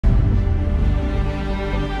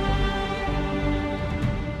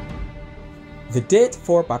The date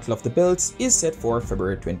for Battle of the Belts is set for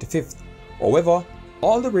February 25th. However,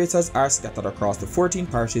 all the racers are scattered across the 14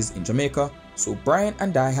 parishes in Jamaica, so Brian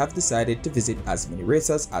and I have decided to visit as many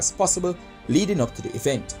racers as possible leading up to the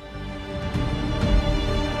event.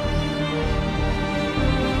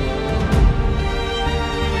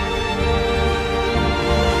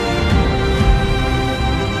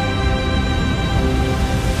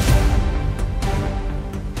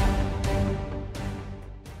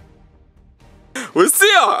 We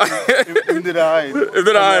see ya! Him did I. Him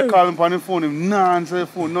did I. Call him on the phone, him nah answer the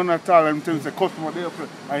phone, none at all. I'm telling him, customer there up here.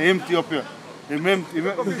 I empty up here. He empty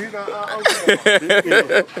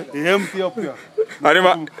up here. And him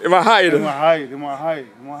a hide? Him a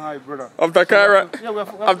hide, brother. After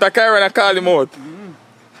Kyron I call him out.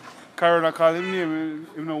 Kyron I call him name,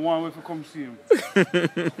 him no one way to come see him.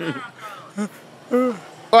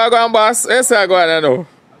 Where I go on, boss? Yes, I go on, I know.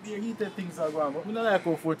 Yeah, he tell things are going, but we don't like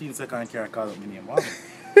how 14 seconds can't call up my name, wow.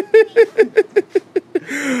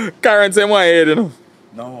 Karen say my head, you know.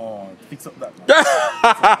 No, fix up that,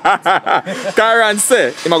 man. Karen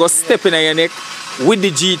say, he might go step in your neck with the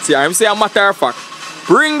GTR. He say, a matter of fact,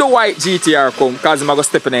 bring the white GTR come, because he might go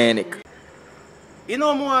step in your neck. You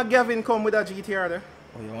know more Gavin come with a GTR there?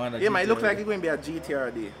 Oh, you want a Yeah, GTR? man, it look like it's going to be a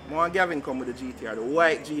GTR day. More Gavin come with a GTR, the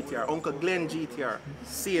white GTR, Uncle Glenn GTR,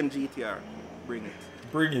 same GTR. Bring it.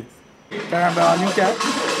 Bring it. Can't be on you cat.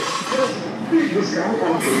 Can't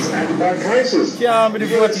be the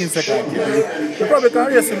 14 seconds. You probably can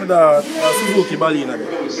race him with a Suzuki Balina.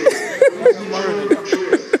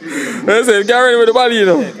 They say, Gavin with the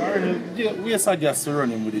Balina. Yeah, we suggest to run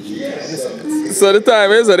him with the GTR. So the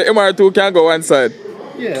time is that the MR2 can go one side.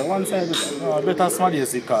 Yeah, one side. No, better smart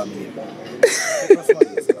as he call me. Better smart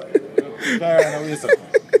as he call me.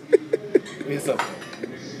 Waste up.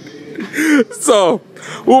 So,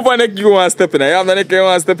 who for neck you want to step in? You have the neck you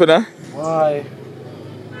want to step in? Why?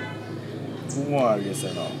 Who want to race now?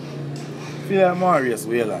 I feel like I want to race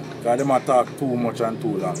Wayland. Because they might talk too much and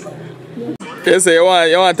too long now. You say you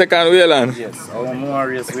want to take on Wayland? Yes, I want to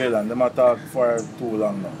race Wayland. They might talk for too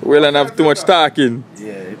long now. Wayland have too much talking.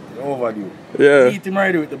 Yeah, it's overdue. Yeah. Beat him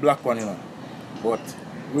already with the black one, you know. But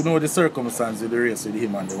we know the circumstances of the race with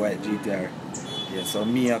him and the white GTR. Yeah, so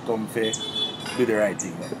me I come for do the right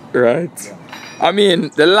thing. Man. Right. Yeah. I mean,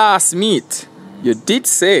 the last meet, you did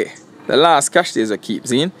say, the last cash days you keep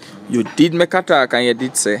seeing, you did make a talk and you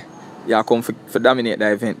did say, you come for dominate the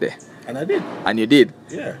event there. And I did. And you did.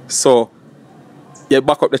 Yeah. So, you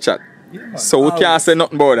back up the chat. Yeah, man. So we can't say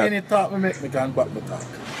nothing about that. Any talk we make, we can back the talk.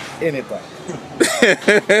 Any talk.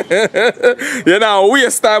 You know,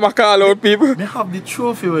 waste time I call out people. Me have the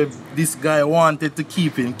trophy where this guy wanted to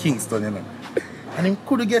keep in Kingston, you know. And he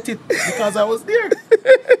couldn't get it because I was there.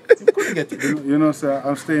 He couldn't get it. You know, sir,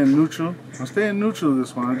 I'm staying neutral. I'm staying neutral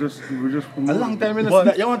this one. We're just a long time in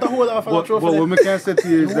the You want to hold off for the trophy? But what I can say to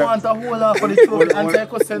you is you that want to hold off for the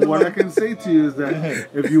trophy. What I can say to you is that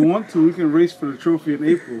if you want to, we can race for the trophy in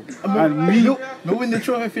April. And me, me win the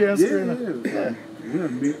trophy fair and screen.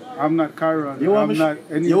 Yeah, I'm not Kyron. You want I'm not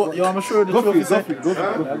any. You want me sure the trophy? Go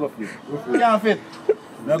for it. Can't fit.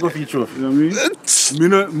 I go for the trophy. You know what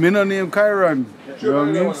I mean? Me no name Kyron. You know what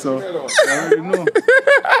I mean? So I already know.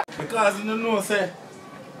 Because you don't know, say,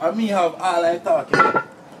 I me have all I talk.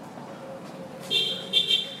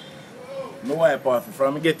 No wipe off it.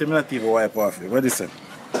 From me get them not even wipe off it. What is it?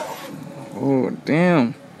 Oh,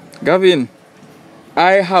 damn. Gavin,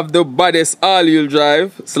 I have the baddest all-wheel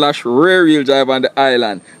drive / rear-wheel drive on the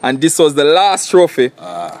island. And this was the last trophy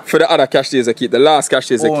for the other cash days I keep. The last cash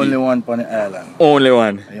days I keep. Only one on the island. Only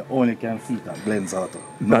one. You only can see it at Glenn's Auto.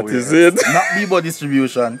 That is it. Not Bebo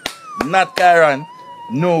distribution. Not Kyron.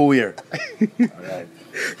 Nowhere. Alright.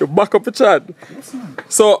 You back up the chat. Yes, man.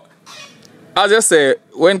 So, as you say,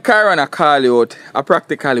 when Kyron I call you out, I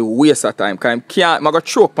practically waste of time. Because I go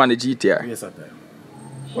choke on the GTR. Waste of time.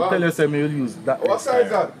 Wow. Tell you say me will use that. What size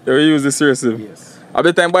is that? You will use this seriously? Yes. I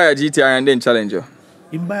bet time buy a GTR and then challenge you.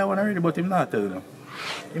 He buy one already, but him not tell you.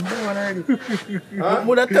 He buy one already.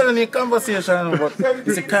 Would I tell him in conversation, but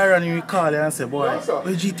it's a car and you call you and say, boy,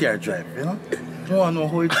 where GTR drive, you know? You want to know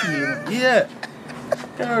how it feels, you know? Yeah.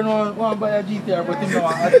 Karen want to buy a GTR, but he don't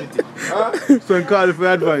want to admit it. So he called you for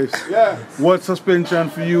advice. Yeah. What suspension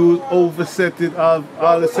for you, overset it, all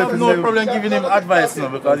the settings. I have no problem giving him advice now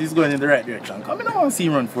because he's going in the right direction. I mean, I want to see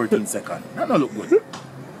him run 14 seconds. That don't look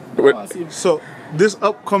good. So this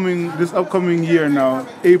upcoming year now,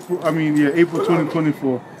 April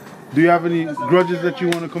 2024. Do you have any grudges that you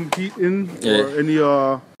want to compete in, or any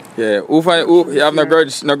Yeah, who you have no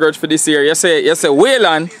grudge for this year? You say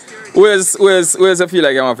Wayland. Where's I feel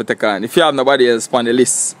like you want to take on? If you have nobody else on the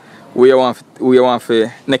list, where you want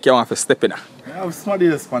to step in? I have somebody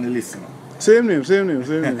else on the list. Same name. Say it.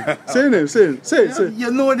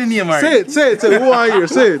 You know the name already. Say it. Who are you?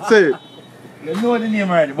 Say it. You know the name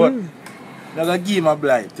already, but I'm going to give him a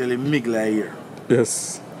blight till him miggle here.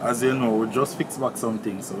 Yes. As you know, we just fix back some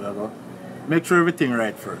things, so we are going to make sure everything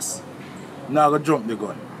right first. Now I'm going to jump the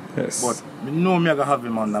gun. Yes. But I know I'm going to have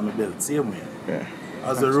him under my belt, same way. Yeah.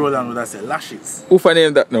 As the roll on would I say, lashes. Who for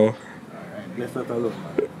name that now? Alright, left that alone,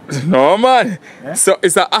 man. No, man. Eh? So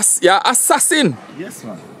it's you're assassin. Yes,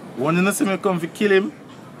 man. When you see me come to kill him,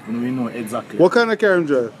 we know exactly. What kind of car him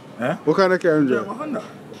drive? Eh? What kind of car him Drive a drive? Honda.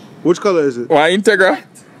 Which color is it? Why Integra?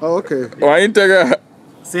 Oh, okay. Why Integra?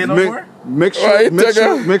 Say no more? Make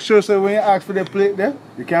Why sure so when you ask for the plate there,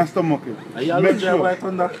 you can't stomach it. Are you allowed to drive white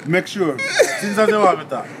Honda? Make sure. Since I want me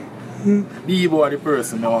to Bebo are the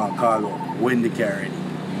person I want to call out when the car ready.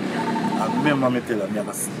 And remember me tell him, I have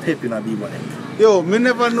to step in a Bebo neck. Yo, me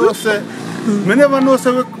never know say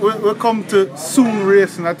we come to soon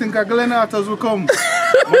racing. I think a Glen Autos will come.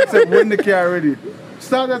 I said when the car ready.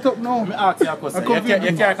 Start that up now. Let me ask you a question.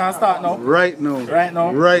 Your car can start now? Right now. Right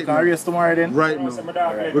now? Right You can now. race tomorrow then? Right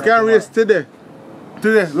now. We can race today.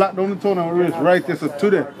 Today, lock down the town and race right there, so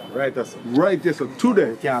today. Right, that's it. Right there, so today.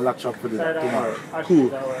 You can't lock shop for the tomorrow. Cool.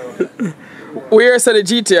 Where's the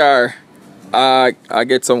GTR? I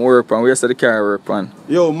get some work on. Where's the car work on?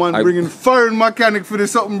 Yo, man, bringing foreign mechanic for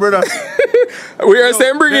this something, brother. Where's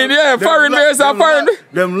them bringing? Yeah, foreign. Where's that foreign?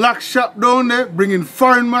 Them lock shop down there, bringing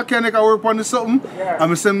foreign mechanic. I work on this something. I'm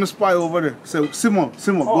gonna send my spy over there. So, Simon,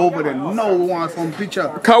 go over there. No one wants some picture.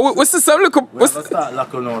 What's the some look up? What's the start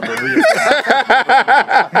locking out the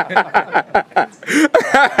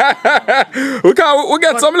wheel? We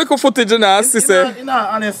got some little footage in us, sister. In all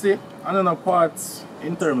honesty, I don't know parts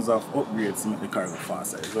in terms of upgrades to make the car go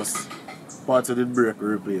faster. It's just parts of the brake we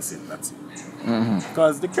replace it, that's it.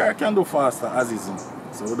 Because the car can do faster as is.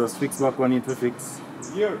 So we just fix back what we need to fix.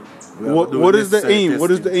 What is the aim?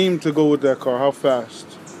 What is the aim to go with that car? How fast?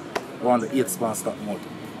 We want the 8-span stock motor.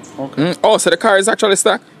 Okay. Oh, so the car is actually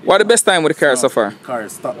stuck? What the best time with the car so far? The car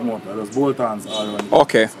is stock motor, those bolt-ons all around.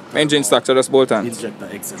 Okay, engine stock, so just bolt on. Injector,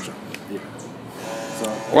 etc. Yeah. So,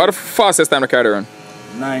 What the fastest time the car to run?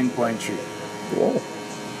 9.3. Whoa.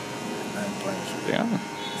 9.3. Yeah.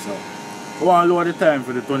 So, we want to lower the time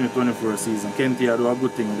for the 2024 season. Kenty do a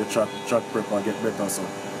good thing with the track prep and get better. So,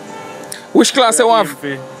 Which class you want?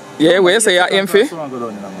 Yeah, where you say you're aim for? 8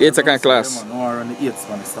 second class. We want to run the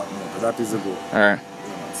 8-span stock motor. That is the goal. Alright.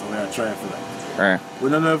 So we are trying for that. Alright. We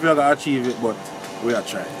don't know if we are going to achieve it, but we are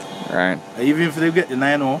trying. Alright. Even if they get the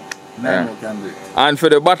 9-0, 9-0 can do it. And for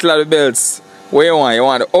the Battle of the Belts, what you want? You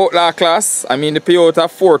want the Outlaw class? I mean the payout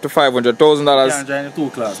of $400,000 to $500,000. You can join the 2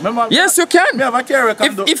 class. Remember, yes, you can. We have a car we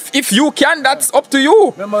can do. If you can, that's up to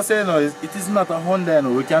you. Remember saying, no, it is not a Honda, you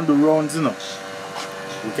know. We can do rounds, you know.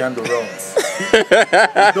 We can do rounds.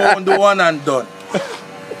 We don't do one and done.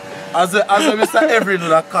 As a Mr. Every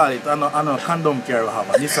would have call it, I know condom car we have,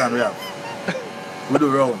 a Nissan we have. We do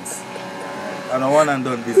rounds. And a one and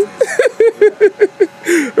done business.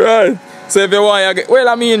 Right. So if you want, you get, well,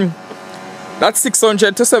 I mean, that's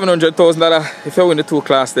 $600,000 to $700,000 if you win the 2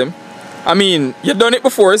 class them. I mean, you done it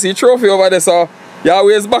before, see trophy over there, so you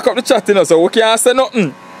always back up the chat, you know, so we can't say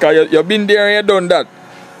nothing. Because you've been there and you done that.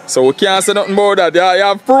 So we can't say nothing about that. You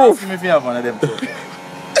have proof. Ask me if you have one of them trophies. You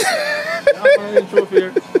have one of them trophies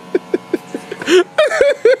here?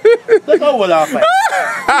 Take a whole half fight.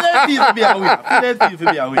 Feel to be a winner. Feel to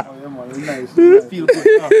be a winner. Nice. Feel good.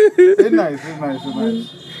 It's nice.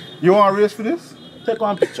 You want to race for this? Take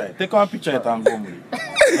one picture. Take one picture and go with it.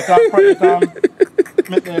 You can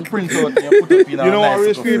make them print out and put up in a You don't want to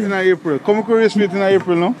race for it in April. Come to race for it in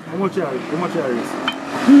April, no? How much are you race?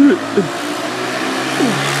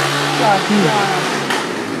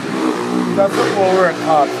 That's what we work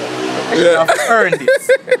hard for. You have earned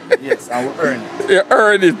it. Yes, I will earn it. You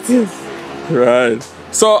earned it. Right.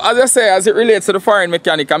 So as I say, as it relates to the foreign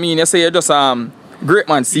mechanic, I mean, you say you're just great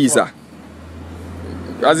man Caesar.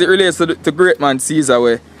 As it relates to great man Caesar,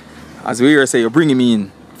 where as we hear say, you bring him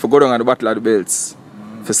in for go down on the Battle of the Belts,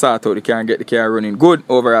 for start out the car and get the car running good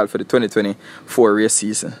overall for the 2024 race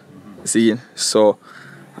season. See? So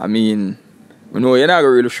I mean, we know you're not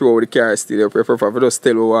going to really show what the car is still. You prefer for just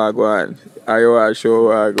tell what I go on. Or you want to show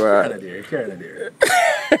what I go on. Carry there.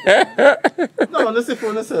 No, let's say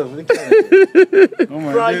for yourself.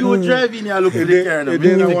 Bro, you driving here, look at the car now. You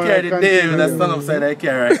carry the day and stand upside that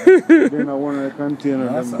car right now. Then I want to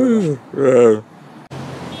container.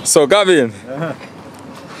 So Gavin,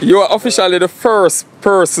 you are officially the first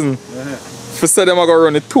person to say them are going to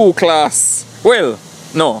run the 2 class. Well,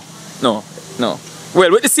 no. Well,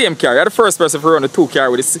 with the same car, you're the first person to run the 2 car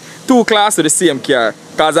with the 2 class with the same car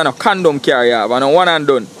Because I know condom carry have, I know one and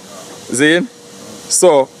done. See?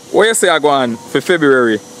 So, what you say I go on for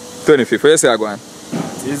February 25th? What you say I go on?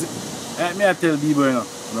 Let me tell Bebo, you know,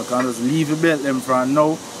 you can just leave the belt them from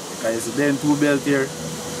now, because it's then 2 belts here,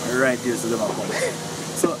 and right there, so them will come.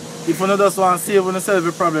 So, if you just want to save yourself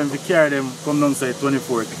a problem, if you carry them, come down say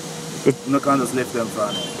 24th, you can just left them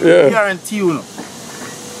from now. Yeah. I guarantee you, know,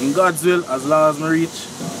 in God's will, as long as I reach,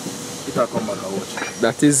 it will come back and watch.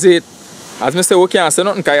 That is it. As I say, we can't say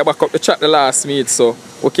nothing because you back up the chat the last meet, so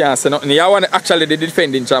we can't say nothing. You want actually the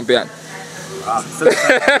defending champion.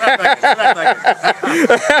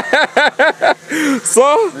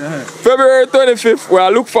 So, February 25th, we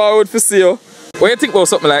look forward to see you. What do you think about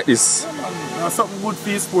something like this? Something good for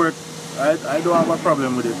the sport. I don't have a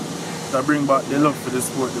problem with it. To bring back the love for the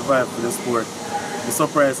sport, the vibe for the sport. The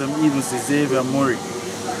surprise them even see Xavier Murray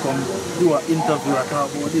come do an interview and talk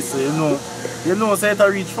about this, so you know say to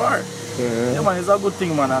reach far. Yeah man, it's a good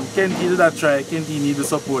thing man, and Kenty did that try, Kenty need the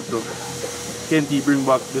support though. Kenty bring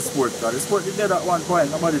back the sport, because the sport is dead at one point,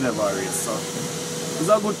 nobody never race. So it's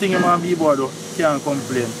a good thing man, Bebo though, can't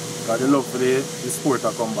complain, because the love for the sport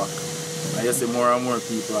will come back. And you see more and more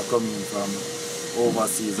people are coming from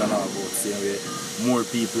overseas and all about same way. More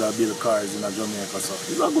people are build cars in Jamaica, so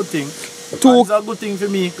it's a good thing. It's a good thing for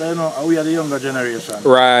me, because you know, we are the younger generation.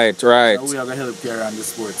 Right. And we are going to help carry on the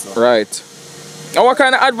sport. So. Right. And what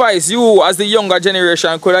kind of advice you, as the younger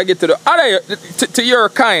generation, could I get to the other, to your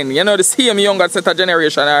kind, you know, the same younger set of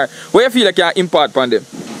generation, or where you feel like you can impart on them?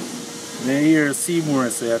 I hear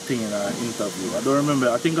Seymour say a thing in an interview. I don't remember,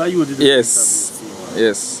 I think you did the interview.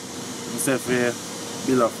 Yes. He said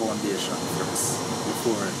build a foundation first,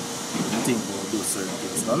 before you think about do certain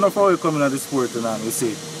things. Now, enough how we come into the sport and we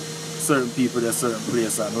see certain people at certain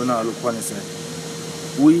places and we not look funny say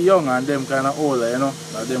we young and them kind of older, you know,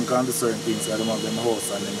 and them can do certain things because them have them house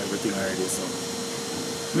and them everything already. So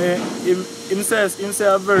him say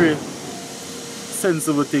a very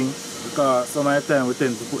sensible thing, because some of the time we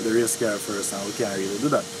tend to put the race car first and we can't really do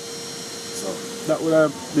that. So that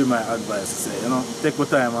would be my advice to say, you know, take your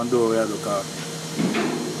time and do what you do, because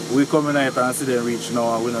we come in here and see them reach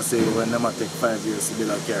now and we don't say when them take 5 years to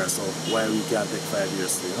build a car, so why we can't take 5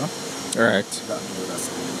 years to, you know? Alright. That's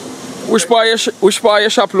Which part your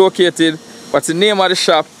shop located? What's the name of the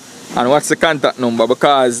shop? And what's the contact number?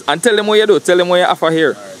 Because, and tell them what you do, tell them what you offer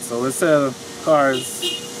here. Alright, so we sell cars,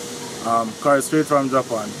 cars straight from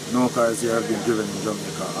Japan. No cars here have been driven in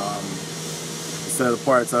Jamaica. We sell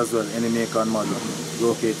parts as well, any make and model.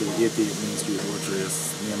 Located 88 Main Street, Ochi,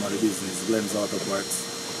 name of the business, Glenn's Auto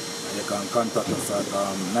Parts. And you can contact us at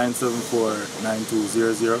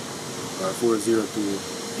 974-9200 or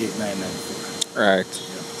 402-8994. Right. Yeah.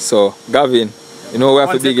 So, Gavin, you know we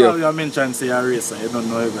have to big you. You mentioned say a racer, you don't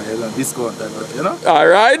know if you don't discount, you know?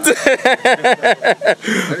 Alright.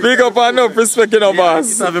 Big up and up, respect, you know, boss.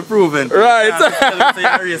 It's have proven. Right.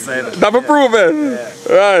 Have proven. Yeah.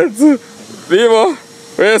 Right. Bebo,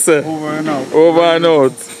 where you say? Over and out. Over and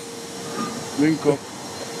out. Link up.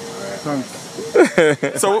 Thanks.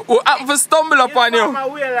 So, what happened to stumble upon you?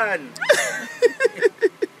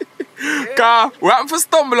 Car, what happened to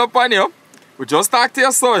stumble upon you? We just talked to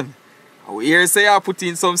your son. We hear say you put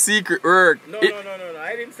in some secret work. No,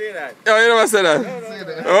 I didn't say that. Oh, you never said that? No.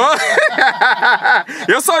 Oh?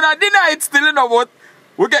 Your son I deny it still, you know, but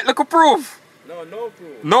we get like a proof. No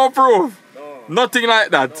proof. No proof? No. Nothing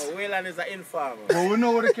like that? No, Wayland is an informer. But we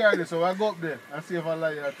know what the car is, so I go up there and see if I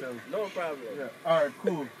lie, I tell you. No problem. Yeah. Alright,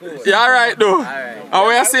 cool. Yeah, alright though. Alright. And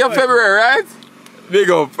we see you in February, right? Big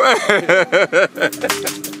up.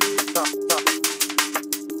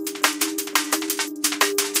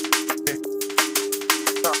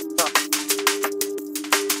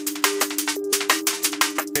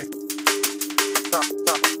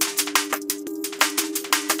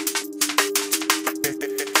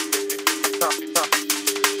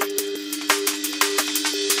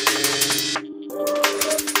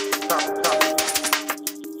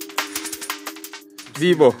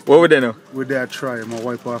 Bebo, what would they know? We there try, I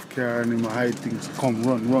wipe off car and I hide things. Come,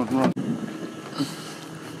 run.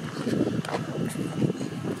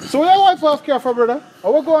 So where you wipe off car for, brother?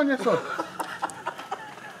 Or what go on your son?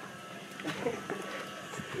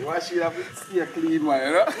 Why she have to stay clean, man,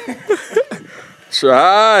 you know?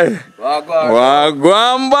 Try.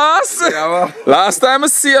 Wagwan, boss. Yeah, last time I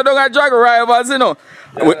see you, don't get drag rivals, you know.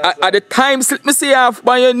 At the time, slip me see you off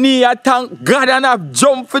by your knee, I thank God and I've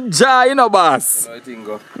jumped for joy, you know, boss. I think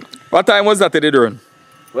go. What time was that they did run?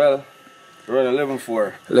 Well, run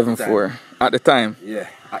 11:4. 11:4. At the time? Yeah,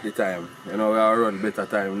 at the time. You know, we are run better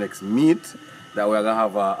time next meet. That we're gonna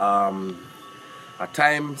have a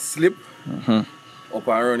time slip. up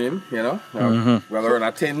and running, you know. We're going to run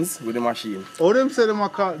at 10s with the machine. Oh, them say them a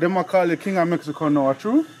call you King of Mexico now,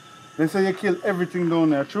 true? They say you kill everything down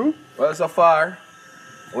there, true? Well, so far,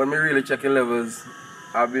 when we really checking levels,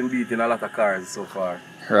 I've been beating a lot of cars so far.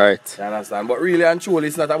 Right. You understand? But really and truly,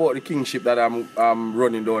 it's not about the kingship that I'm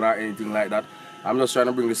running down or anything like that. I'm just trying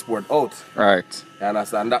to bring the sport out. Right. You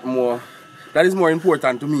understand? That is more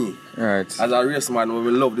important to me. Right. As a race man,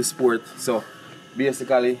 we love the sport. So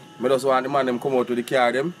basically, I just want the man them come out to the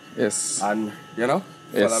car them. Yes. And you know,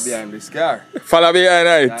 follow behind this car. Follow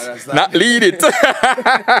behind it. Not lead it.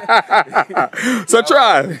 So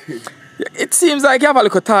try. It seems like you have a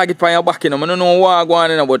little target on your back, you know. I don't know what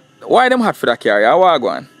going on, but why them hot for that car? What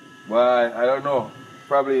going? Why? I don't know.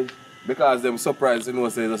 Probably because them surprised, you know,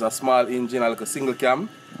 say there's a small engine, like a single cam,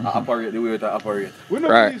 operate the way it operate. We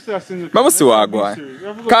don't believe it's a single cam. Let me see what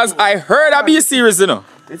going. Because I heard a B series, you know.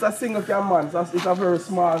 It's a single cam, man. It's a very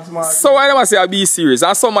small. So why do I say a B series?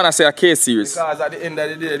 And some man I say a K series. Because at the end of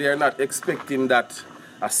the day, they're not expecting that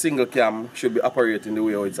a single cam should be operating the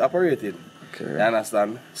way it's operated. Okay. You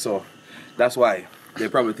understand? So that's why they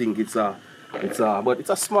probably think but it's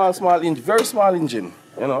a small engine, very small engine,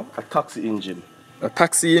 you know, a taxi engine. A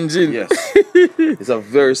taxi engine? Yes. It's a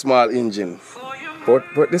very small engine.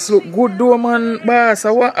 But this look good though, man, boss.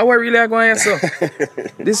 How really are going here, so?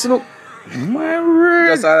 This look, my word.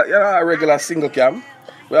 Just a regular single cam.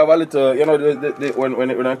 We have a little, you know,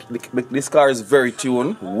 this car is very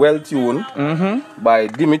tuned, well tuned by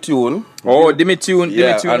Dimitune. Oh, Dimitune.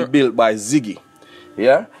 Yeah, and built by Ziggy.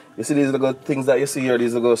 Yeah. You see these little things that you see here,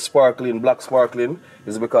 these little sparkling, black sparkling,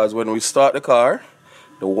 is because when we start the car,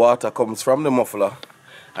 the water comes from the muffler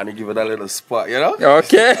and you give it a little spot, you know?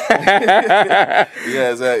 Okay.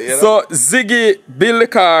 Yes, you know? So Ziggy build the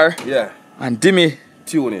car. Yeah. And Dimmy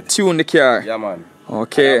tune the car. Yeah, man.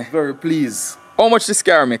 Okay. I'm very pleased. How much this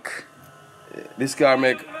car make? This car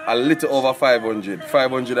make a little over 500,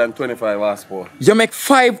 525 horsepower. You make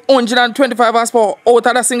 525 horsepower out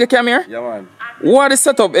of the single cam here? Yeah, man. What is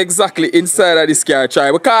set up exactly inside of this car,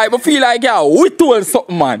 try? Because I feel like we told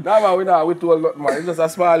something, man. No, man, we told nothing, man. It's just a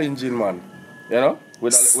small engine, man. You know?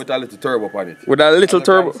 With a little turbo on it. With a little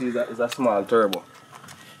turbo? It's a small turbo.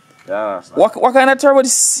 Yeah. What kind of turbo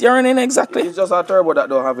this you're running exactly? It's just a turbo that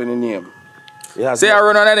don't have any name. Say I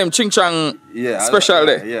run on them Ching Chang special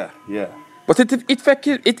there? Yeah. But it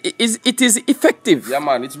is effective. Yeah,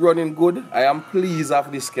 man, it's running good. I am pleased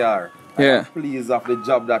of this car. I am pleased of the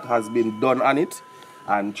job that has been done on it.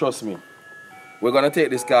 And trust me, we're going to take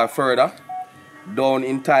this car further down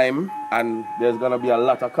in time, and there's going to be a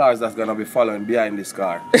lot of cars that's going to be following behind this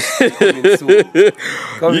car.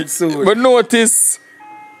 Coming soon. But notice,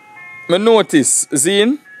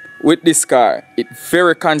 Zine, with this car, it's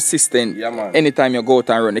very consistent. Yeah, man. Anytime you go out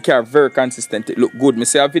and run, the car very consistent. It look good. I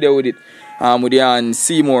see a video with it with you and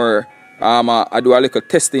Seymour. I do a little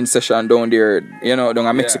testing session down there, you know, down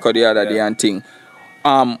in Mexico the other day and thing.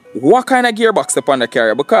 What kind of gearbox upon the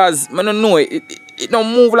car? Because I don't know, it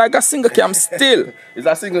don't move like a single cam still. It's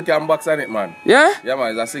a single cam box on it, man. Yeah? Yeah,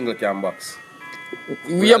 man, it's a single cam box.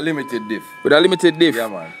 With a limited diff. With a limited diff? Yeah,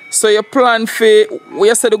 man. So your plan for, what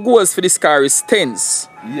you said the goals for this car is 10s?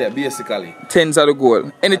 Yeah, basically. 10s are the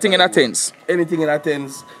goal. Anything in a 10s? Anything in a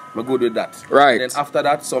 10s, I'm good with that. Right. Then after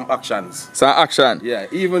that, some actions. Some action? Yeah,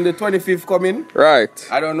 even the 25th coming. Right.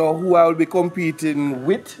 I don't know who I will be competing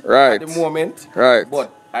with at the moment. Right.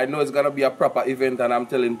 But I know it's going to be a proper event, and I'm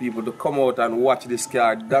telling people to come out and watch this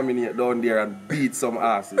car dominate down there and beat some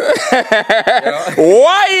asses. You know?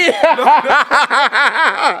 Why?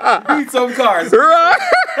 Beat some cars. Right.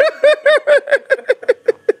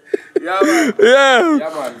 Yeah, man. Yeah. Yeah,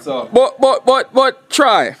 man. So. But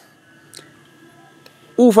try.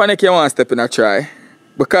 Who for you want to step in a try?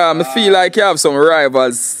 Because I feel like you have some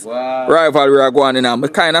rivals. Wow. Rivalry are going in and I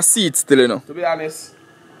kind of see it still, you know. To be honest,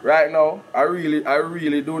 right now, I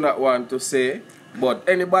really do not want to say, but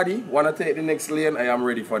anybody want to take the next lane, I am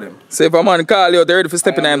ready for them. So if a man call you, they're ready for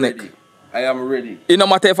stepping in their neck? I am ready. It no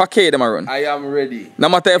matter if a K them are run? I am ready. No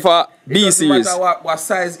matter if a B series? It doesn't matter what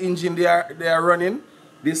size engine they are running,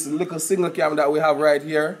 this little single cam that we have right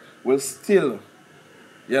here will still,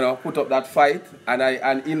 you know, put up that fight, and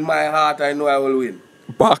in my heart I know I will win.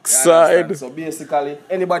 Backside. So basically,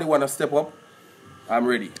 anybody want to step up, I'm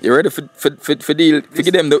ready. You ready for deal? For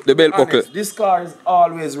give them the belt buckle? This car is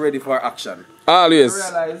always ready for action. Always. You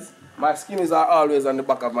realize my skins are always on the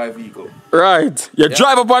back of my vehicle. Right. You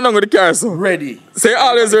drive up and down with the car, so. Ready. Say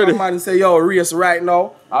always ready. If a man say, yo, race right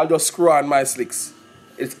now, I'll just screw on my slicks.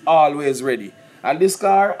 It's always ready. And this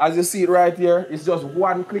car, as you see it right here, it's just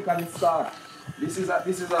one click and it starts. This is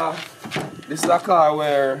a car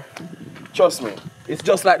where, trust me, it's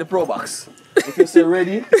just like the Pro Box. If you say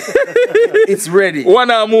ready, it's ready.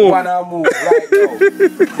 Wanna move. Wanna move right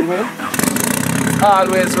now.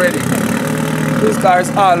 Always ready. This car is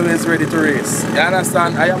always ready to race. You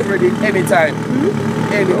understand? I am ready anytime.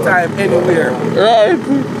 Anytime, anywhere. Right.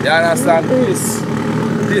 You understand?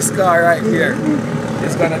 This car right here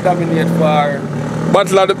is gonna dominate for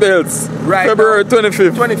Battle of the Belts. right February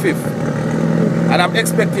 25th. 25th. And I'm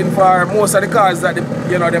expecting for most of the cars that them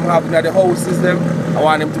have in the houses them, I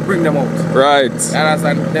want them to bring them out. Right. You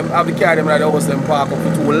understand? Them have the car them at the house them park up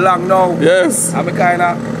for too long now. Yes. I'm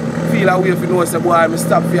kinda feel a way if you know say boy I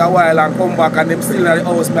stop for a while and come back and them still in the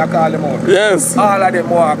house, me I call them out. Yes. All of them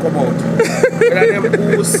want to come out. Whether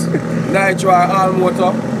them Boost, Nitro, all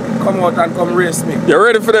motor, come out and come race me. You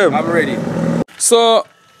ready for them? I'm ready. So,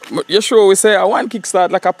 you sure we say I want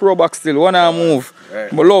kickstart like a pro box still, wanna move.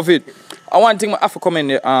 Right. I love it. I want thing I have to come in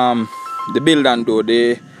the build and do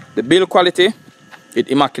the build quality, it's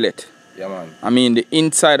immaculate. Yeah man. I mean the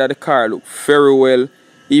inside of the car look very well.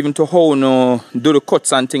 Even to how no do the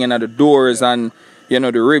cuts and thing and the doors and you know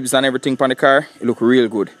the ribs and everything on the car, it look real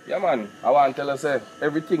good. Yeah man, I want to tell you say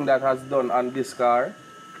everything that has done on this car,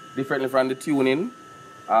 differently from the tuning,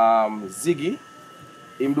 Ziggy,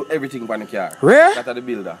 him do everything on the car. Where? That are the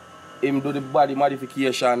builder. Him do the body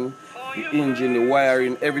modification, the engine, the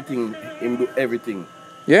wiring, everything. Him do everything.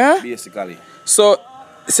 Yeah? Basically. So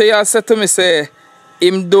you said to me say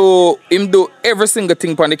him do every single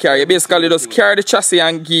thing on the car. You basically just carry the chassis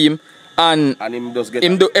and give him and him just get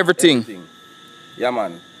him do everything. Yeah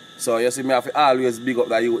man. So you see me have to always big up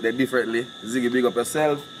that you differently. Ziggy big up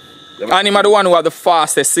yourself. And him are the one who have the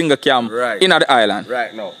fastest single cam in the island.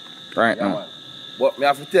 Right now. Right yeah, now. Man. But me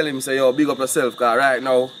have to tell him say yo big up yourself cause right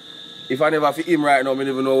now if I never fit him right now, I don't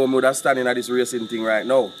even know where I would have standing at this racing thing right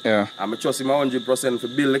now. Yeah. And I trust him 100% for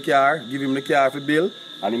build the car, give him the car for build,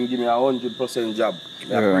 and him give me a 100% job.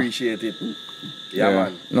 I appreciate it. Yeah,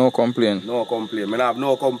 man. No complaint. No complaint. I have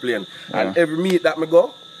no complaint. And every meet that I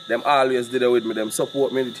go, them always did it with me. Them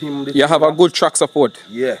support me with him. You have a good track support.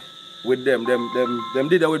 Yeah. With them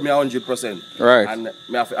did it with me 100%. Right. And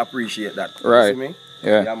I have to appreciate that. Right. You see me?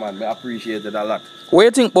 Yeah. Yeah, man. I appreciate it a lot. What do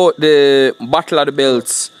you think about the Battle of the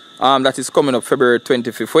Belts? That is coming up February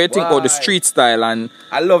 25th. What do you think about the street style and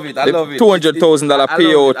I love it, I love it. $200,000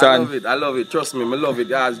 payout and I love it, trust me, I love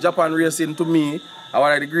it. As Japan racing to me, I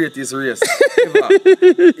one of the greatest race ever.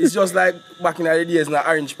 It's just like back in the days in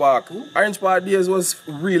Orange Park. Orange Park days was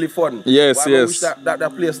really fun. Yes, I yes. wish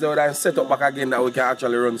that place there would set up back again that we can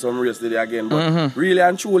actually run some race there again. But really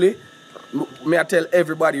and truly, may I tell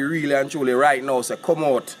everybody really and truly right now, say come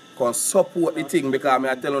out, come support the thing because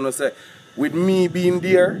may I tell you say with me being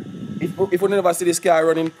there, if you never see this car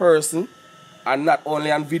run in person and not only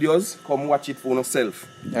on videos, come watch it for yourself.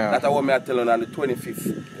 Yeah. That's what I tell you on the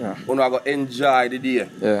 25th. Yeah. You know, I go enjoy the day.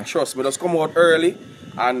 Yeah. Trust me, just come out early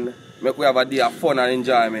and make we have a day of fun and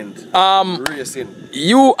enjoyment. Racing.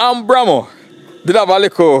 You and Bramo did have a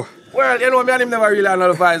little. Well, you know, me and him never really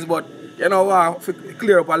analyze, but you know what,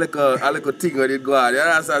 clear up a little thing that did go on. You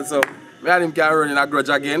understand? So me and him can run in a grudge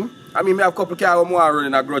again. I mean, I have a couple of cars who want to run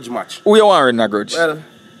in a grudge match. Who you want to run in a grudge? Well,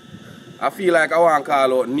 I feel like I want to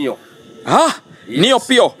call out Neo. Huh? Yes. Neo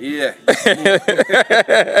Pio? Yeah.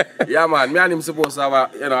 Yeah, man. Me and him supposed to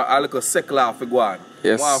have a little secular for go on.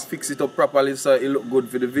 Yes. I want to fix it up properly so it look good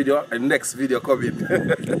for the video. And next video coming.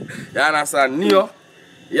 You understand? Neo.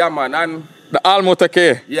 Yeah, man. And the Almotor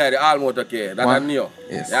K? Yeah, the Almotor K. That's a Neo.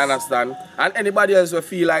 Yes. You understand? And anybody else who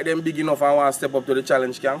feel like them big enough and want to step up to the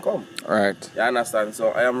challenge can come. Right. You understand? So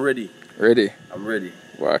I am ready. Ready? I'm ready.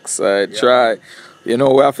 Backside, try. You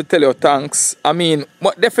know, we have to tell you thanks. I mean,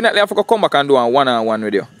 but definitely have to come back and do a one-on-one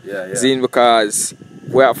with you. Yeah. Zine, because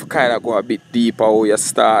we have to kind of go a bit deeper how you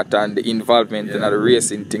start and the involvement in the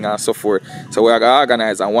racing thing and so forth. So we are going to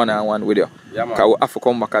organize a one-on-one with you. Yeah, man. Because we have to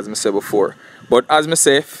come back as I said before. But as I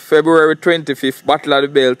say, February 25th, Battle of the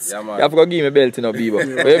Belts. Yeah, man. You have to go give me a belt, you know, Bebo.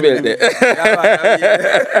 Where your belt there?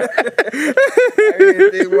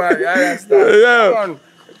 I understand. Yeah. Come on.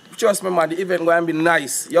 Trust me, man, the event going to be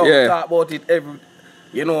nice. Yo, we talk about it every...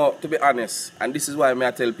 You know, to be honest, and this is why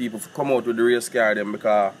I tell people to come out with the race car them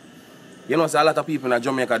because, you know, so a lot of people in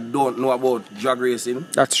Jamaica don't know about drag racing.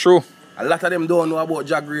 That's true. A lot of them don't know about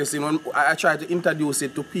drag racing. When I try to introduce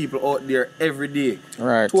it to people out there every day.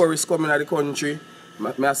 Right. Tourists coming to the country,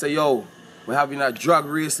 I say, yo, we're having a drag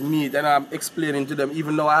race meet, and I'm explaining to them,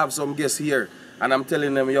 even though I have some guests here, and I'm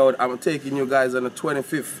telling them, yo, I'm taking you guys on the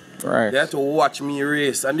 25th. Right. They have to watch me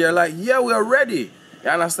race. And they're like, yeah, we're ready. You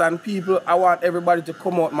understand? People, I want everybody to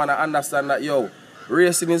come out, man, and understand that, yo,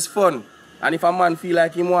 racing is fun. And if a man feel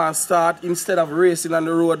like he want to start, instead of racing on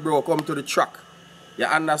the road, bro, come to the track. You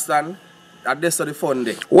understand? that's the fun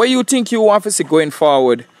day. What you think you want to see going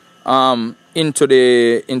forward into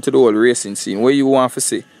the whole racing scene? What you want to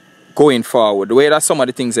see going forward? Where are some of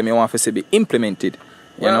the things that you want to see be implemented?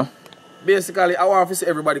 You know? Basically, I want to see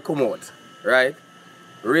everybody come out, right?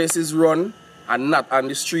 Races run and not on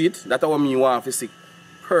the street. That's what me want to see.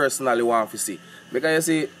 Personally want to see. Because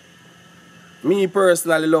you see, me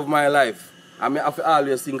personally love my life. I mean, I have to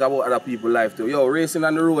always think about other people's life too. Yo, racing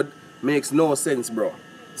on the road makes no sense, bro.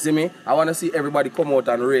 See me? I want to see everybody come out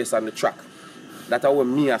and race on the track. That's what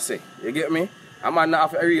me I say. You get me? I might not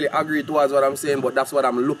have to really agree towards what I'm saying, but that's what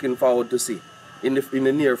I'm looking forward to see in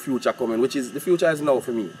the near future coming, which is, the future is now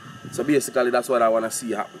for me. So basically, that's what I want to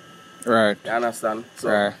see happen. Right. You understand?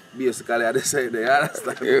 So basically, I just say that. You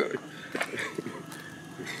understand?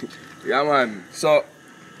 Yeah, man. So,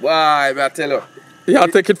 why, I tell you. Yeah,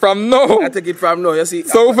 take it from now. I take it from now, you see.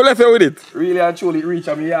 So who left you with it? Really and truly, reach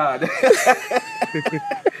on my yard.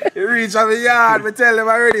 You reach on my yard, I tell them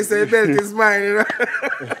already, so the belt is mine, you know.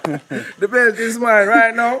 The belt is mine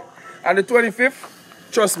right now. And the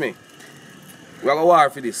 25th, trust me, we're going to war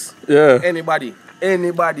for this. Yeah. Anybody,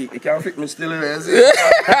 it can fit me still in there.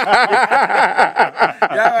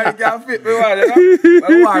 Yeah, it can fit me, man, you know. We're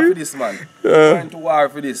going to war for this, man. We're going to war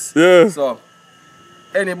for this. Yeah. So,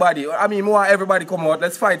 anybody, I mean, more everybody come out,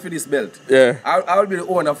 let's fight for this belt. Yeah. I'll be the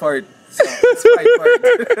owner for it. So let's fight for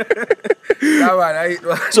it. Yeah, man,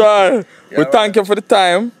 Try. We thank you for the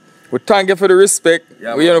time. We thank you for the respect.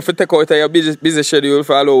 Yeah, we for take out your busy schedule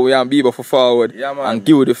for allow we and Bebo for forward and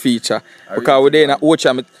give you the feature. Because we're there in Ochi,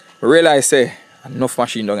 I realize say enough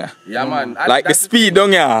machine down here. Yeah, man. Like the speed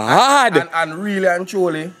down here, hard. And really and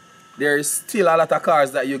truly, there is still a lot of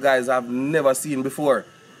cars that you guys have never seen before.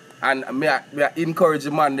 And me I encourage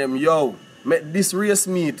the man them, yo, make this race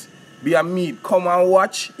meet be a meet. Come and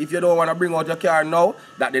watch. If you don't want to bring out your car now,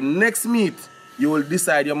 that the next meet, you will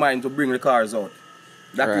decide your mind to bring the cars out.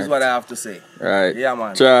 That is what I have to say. Right. Yeah,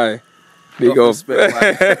 man. Try. Big up. Respect,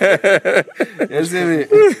 man. You see me?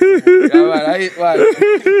 Yeah, man. I hit one.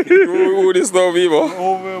 Who this now, Bebo?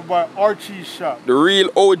 Over by Archie's shop. The real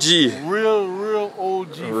OG. Real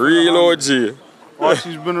OG. Real OG.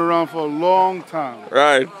 Archie's been around for a long time.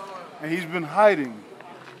 Right. And he's been hiding.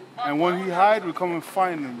 And when he hide, we come and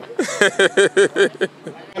find him. We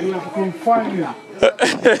have to come find him.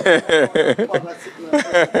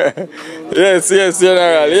 Yes,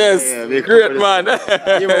 General. Yes. Great man.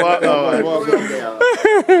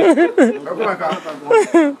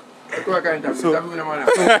 So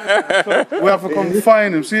we have to come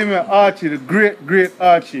find him. See him at Archie, the great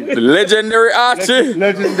Archie. The legendary Archie.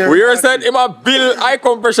 Legendary. We already said him a build high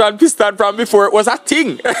compression piston from before it was a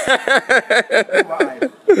thing.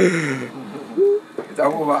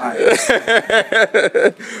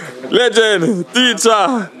 Legend,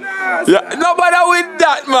 teacher. Yeah, nobody with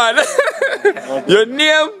that, man. Your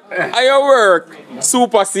name and your work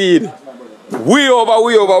supersede. We over,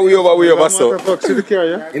 so. See the car,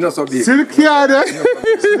 yeah? You know so big. See the car there?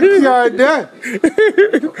 See the car there?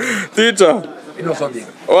 Teacher. You know so big.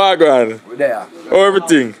 Oh, God. We're there. Oh,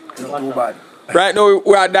 everything. Not too bad. Right now,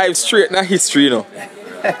 we are dive straight in history, you know.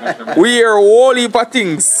 We hear a whole heap of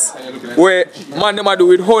things where man them do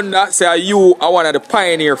with Honda say you are one of the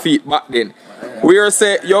pioneer feet back then. We hear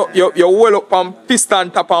say you well up on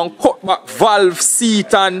piston top and cut back valve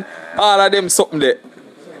seat and all of them something there.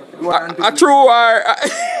 A true or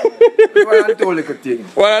One and two little thing.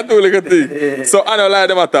 One and two little thing. So I don't like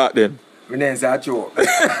them at that then. My name is Archie.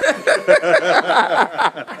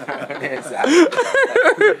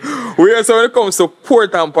 We also when it comes to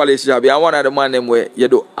port and polish job, you're one of the man them where you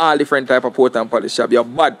do all different type of port and polish job. You're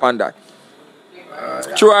bad panda.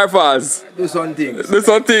 True or false? Do some things. Do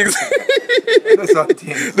some things. Do some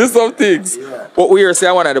things. Do some things. Yeah. But we are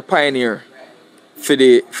saying one of the pioneer for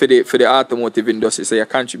the automotive industry, so you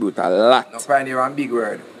contribute a lot. No pioneer and big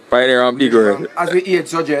word. Pioneer and big word. As we age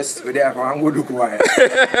suggests, we're there for a good look while.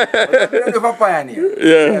 We don't do for pioneer.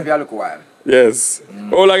 Yeah. We have a look while. Yes.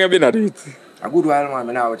 How long have you been at it? A good while, man.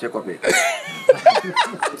 I now check up it.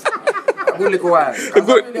 A good little while. A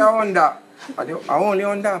good. I only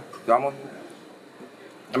under. So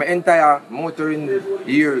I'm entire motoring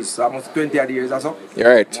years, almost 20 odd years or so.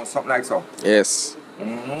 You're right. Something like so. Yes.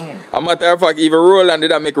 A matter of fact, even Roland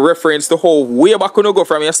did make reference to how way back when you go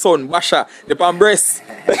from your son, Basha, the pan breast.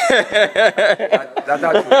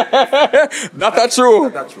 That's true.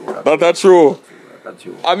 That's true.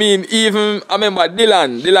 I mean, even, I remember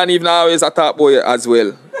Dylan even always a top boy as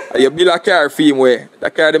well. You build a car for him where the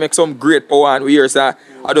car they make some great power and we hear say,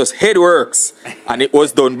 I just head works and it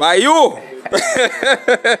was done by you. A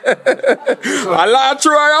lot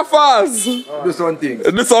true or false? Do some things.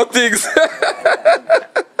 Do some things.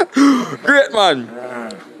 Great man.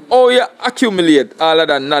 Oh, you accumulate all of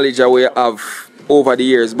that knowledge that we have over the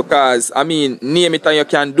years, because I mean, name it and you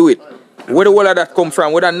can do it. Where the all of that come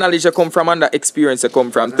from? Where that knowledge you come from and that experience you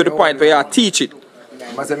come from? To the point where you teach it.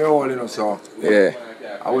 I say me all, you know, so yeah.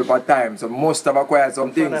 I will part time, so must have acquired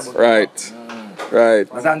some things. Right.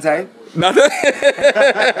 Right. What's that say? Nothing.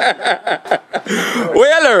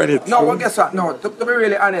 Where you learn it? No, well, guess what? No, to be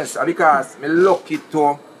really honest, because me lucky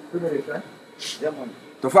to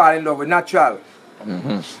fall in love with natural.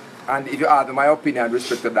 And if you ask my opinion,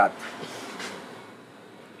 respect to that.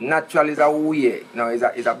 Natural is a way, no, is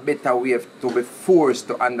a better way to be forced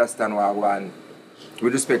to understand what I want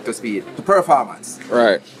with respect to speed, to performance.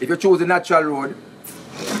 Right. If you choose the natural road,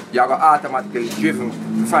 you're going to automatically driven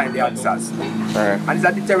to find the answers. Right. And it's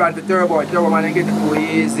a deterrent to turbo. Turbo man, they get it too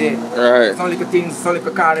easy. Right. Some little things, some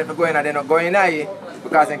little cars, if you go in and they're not going high,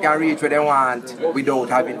 because they can reach where they want without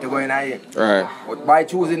having to go in high. Right. But by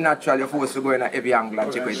choosing natural, you're forced to go in a heavy angle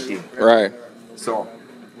and check everything. Right. So,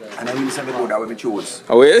 and I really say me good that way me choose.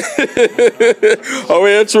 Away?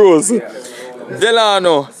 Away you choose? Yeah.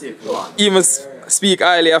 Delano, even speak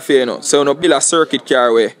highly of you know, so you know, build a circuit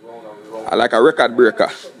car way, like a record breaker.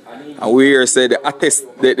 And we here say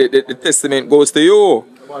the testament goes to you.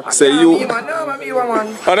 Say you. Me, man. No, me, man.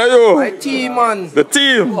 And you? My team, man. The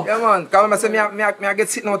team. Yeah, man. Because I say, I get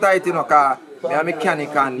sitting out tight, you know, because I'm a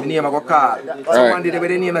mechanic and my name I go call. Someone did it with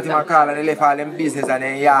the name that I call and they left all them business and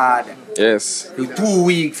their yard. Yes. Do 2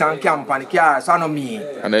 weeks and camp on the car, so I know me.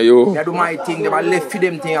 And you? They do my thing, they left for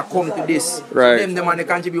them thing and come to this. Right. So them man, they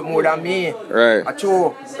contribute more than me. Right. I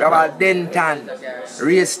show, we have a Denton,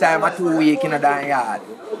 race time at 2 weeks in a damn yard.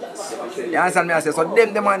 You understand me? I say, so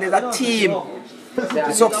them man is a team.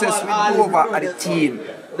 The success will go over at the team.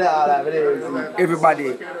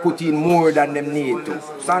 Everybody put in more than them need to.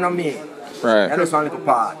 So I know me. Right. And that's one little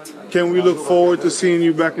part. Can we look forward to seeing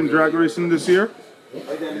you back in drag racing this year?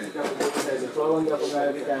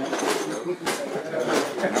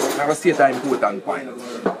 I will state an important point.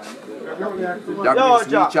 Drag race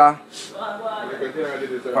nature,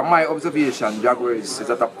 from my observation, drag race is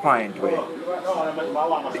at a point where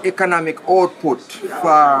the economic output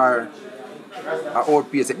for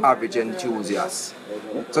outpace the average enthusiast.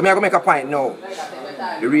 So I'm going to make a point now.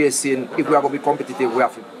 The racing, if we are going to be competitive, we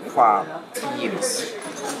have to form teams.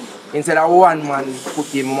 Instead of one man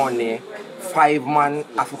putting money, 5 man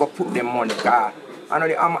have to go put them money. I know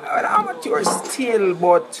the amateurs still,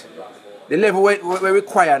 but the level we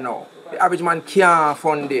require now, the average man can't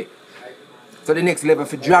fund it. So the next level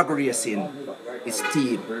for drag racing is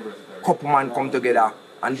team. Couple man come together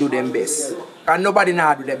and do them best. And nobody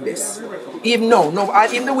now do them best. Even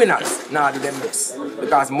even the winners now do them best.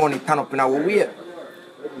 Because money turn up in our way.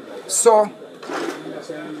 So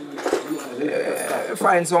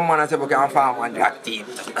find someone and say we can form one drag team.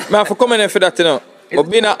 I have to come in for that, you know. We've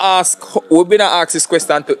been ask this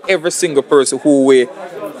question to every single person who we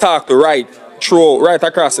talk to right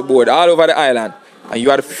across the board, all over the island. And you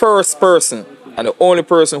are the first person and the only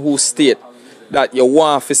person who state that you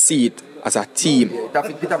want to see it as a team. It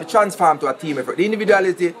have to transform to a team effort. The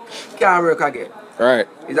individuality can't work again. Right.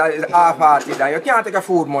 It's half-hearted. You can't take a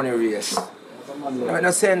food money race. In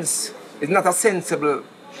a sense, it's not a sensible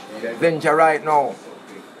venture right now.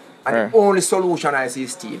 And the only solution I see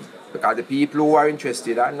is team. Because the people who are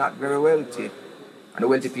interested are not very wealthy. And the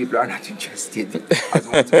wealthy people are not interested as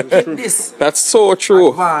much as this. That's so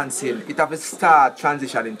true. Advancing, it have to start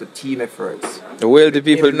transitioning to team efforts. The wealthy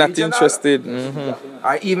people are not interested.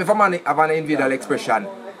 Or even if a man have an individual expression,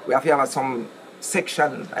 we have to have some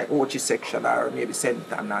section, like Ochi section, or maybe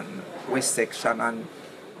Centre and West section, and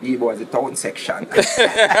Bebo as the town section.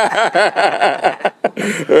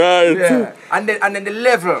 Right. Yeah. And then the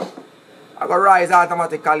level I go rise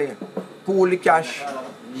automatically. Pool the cash,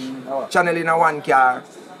 channel in a one car.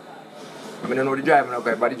 I mean, I know the driver now,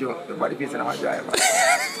 but the body piece in my driver.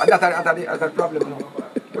 And that's a problem now.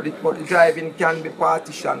 But the driving can be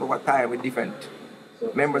partitioned over time with different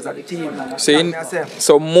members of the team.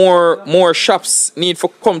 So more shops need to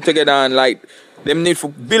come together and like them need to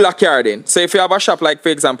build a car then. So if you have a shop like for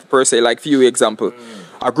example per se, like few example,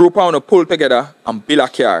 a group want to pull together and build a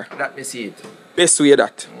car. Let me see it. Best way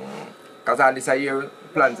that. Because all this year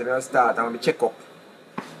plans are going to start and we check up.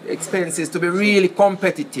 The expenses to be really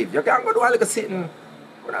competitive. You can't go do a little sitting,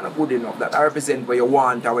 but not good enough. That represent what you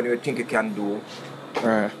want or what you think you can do.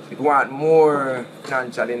 Right. If you want more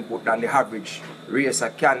financial input than the average racer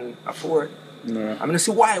can afford. No. I'm going to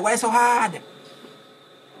see why. Why so hard? You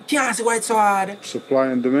can't see why it's so hard. Supply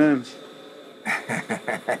and demand.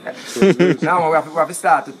 Now we have to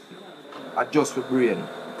start to adjust the brain.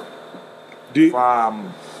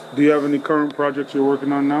 Do you have any current projects you're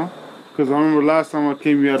working on now? Because I remember last time I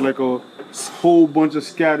came, you had like a whole bunch of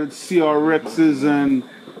scattered CRXs and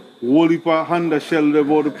woolly Honda shell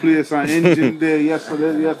about the place and engine there. Yes,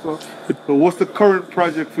 sir. So what's the current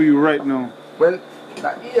project for you right now? Well,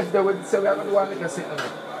 if they would say we are going to do one like a sitting.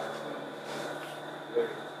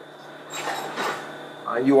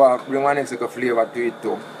 And you are bring one extra flavor to it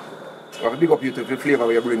too. We have a big up you to the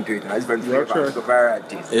flavor you bring to it. And it's different flavors, the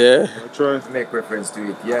varieties. Yeah. I try. Make reference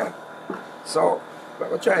to it, yeah. So,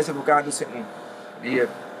 we'll try to see if we can do something. Yeah.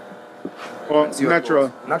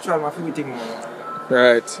 Natural. Natural, my favorite thing.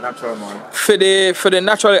 Right. Natural, man. For the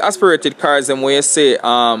naturally aspirated cars, and where you say,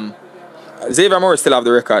 Xavier Moore still have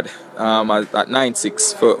the record at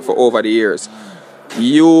 9.6 for over the years.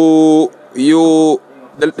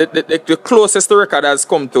 The closest the record has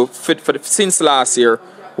come to since last year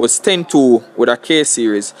was 10-2 with a K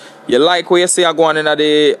series. You like what you say are going in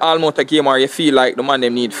the all motor game, or you feel like the man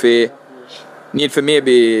them need for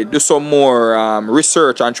maybe do some more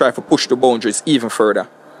research and try to push the boundaries even further?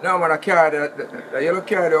 No man, I carry the yellow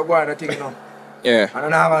car they're going that thing now. Yeah. I don't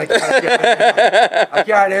know how I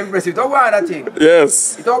carry the impressive. Don't want that thing.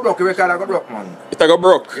 Yes. It all broke, the record I got broke, man. It got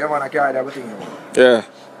broke. Yeah man, I carry everything. Yeah.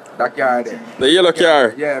 That car there. The yellow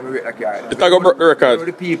car. Yeah, I rate that car. It got broke the record.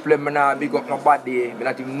 The people I'm not big up nobody, I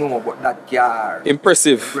not even know about that car.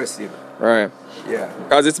 Impressive. Right. Yeah.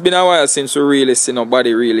 Because it's been a while since we really see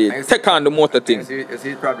nobody really take on the motor thing. You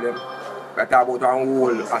see the problem? We talk about one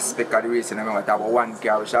whole aspect of the racing. I mean, we talk about one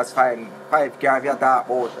car, which is fine. 5 cars we talk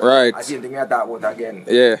about. Right. I think we talk about again.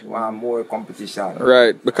 Yeah. Want more competition.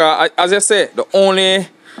 Right. Because as I say, the only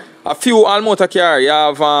a few all motor cars, you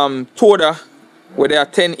have Toda, where they are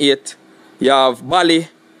 10.8. You have Bali,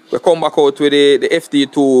 we come back out with the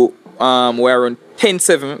FD2, we're on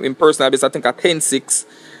 10.7 in personal base, I think at 10.6.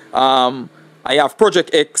 I have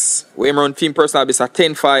Project X, we're on team personal base at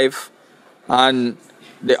 10.5. And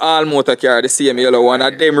the all motor car, the same yellow one,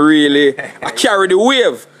 and them really I carry the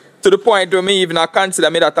wave to the point where me even I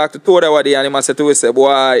consider me that talk to Toda one day and he said to us,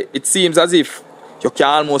 boy, it seems as if you can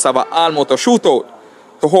almost have an all motor shootout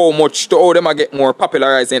to how them I get more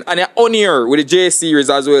popularized in. And you're on here with the J series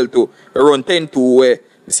as well too. We run 10-2 where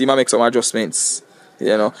you see me make some adjustments.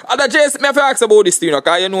 You know. And the J me have to ask about this thing, you know,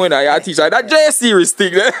 because you know that you're a teacher. That J series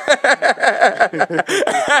thing.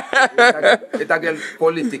 It's again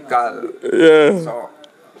political. Yeah. So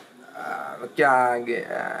we can't get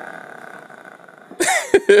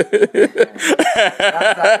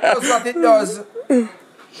that's what it does.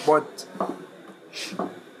 But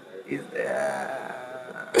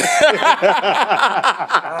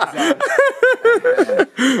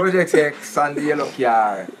Project X and the yellow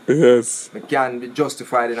car. Yes. We can be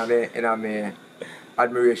justified in a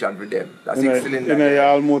admiration for them. That's In 6 cylinder. a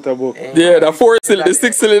all motor book. Yeah, the 4 cylinder, the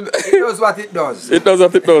 6 cylinder. It does what it does. It does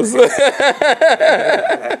what it does.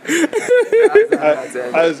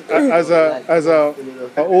 As a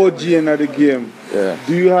OG in the game, Yeah.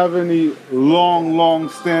 do you have any long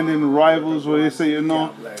standing rivals where you say, you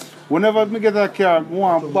know, whenever I get that car, I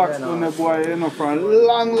want to box on that boy, you know, for a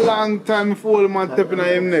long time before the man tapping on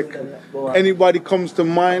him neck. Anybody comes to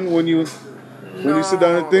mind when you sit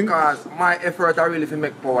down and think? Because my effort I really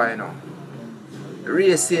make power, you know.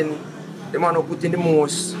 Racing, the man who put in the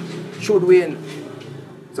most should win.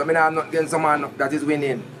 So I'm not against someone that is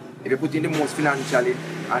winning. If you put in the most financially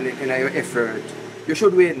and in your effort, you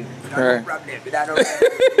should win. Right. No problem. Without no problem.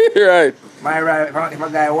 Right. If a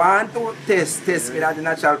guy want to test me that the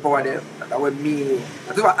natural power there, that would mean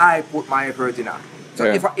that's what I put my effort in. So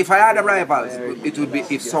Yeah. if I had a rivals, it would be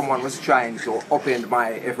if someone was trying to open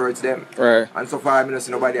my efforts them. Right. And so far I don't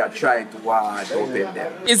see nobody had tried to open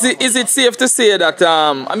them. Is it safe to say that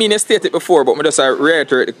I mean I stated before, but I just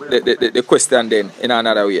reiterate the question then in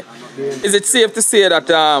another way. Is it safe to say that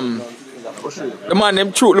the man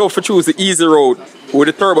them love to choose the easy road with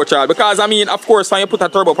the turbocharge? Because I mean, of course, when you put a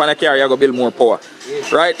turbo on a car, you go build more power,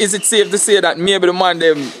 right? Is it safe to say that maybe the man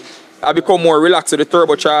them I become more relaxed with the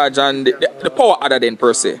turbocharge and the power other than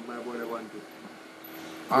per se?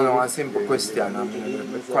 I know a simple question.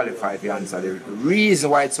 I'm qualified to answer the reason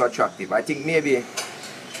why it's so attractive. I think maybe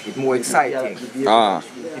it's more exciting.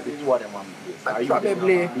 And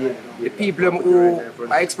probably the people who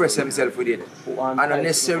express themselves with it, and not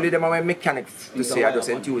necessarily them are mechanic to say I just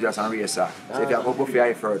enthusiast and racer. So if you have a buffet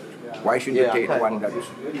effort, why shouldn't you take the one that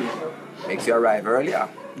makes you arrive earlier?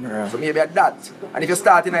 Yeah. So maybe at that. And if you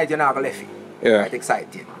start tonight, you're not going to left it. Yeah. Quite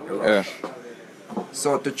exciting. Yeah.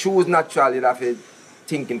 So to choose natural, you have to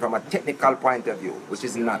thinking from a technical point of view, which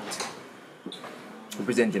is not.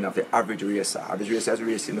 representing of the average racer. Average racer is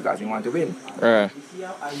racing because he want to win.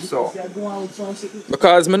 So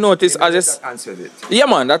because me notice as that answers it. Yeah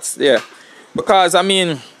man, that's because I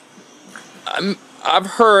mean I've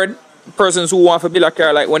heard persons who want to build a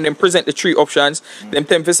car, like when they present the 3 options, them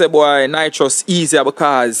tend to say boy nitrous easier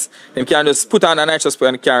because them can just put on a nitrous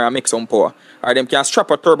on the car and make some power. Or them can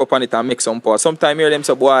strap a turbo on it and make some power. Sometimes you hear them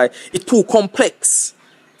say boy it's too complex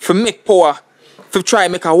for make power. To try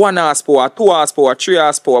make a 1 horsepower, 2 horsepower, 3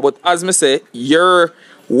 horsepower. But as me say, your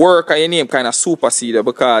work and your name kind of supersede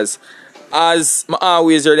because as I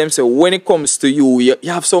always hear them say, when it comes to you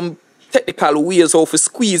have some technical ways how to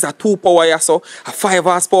squeeze a 2 power here, so a 5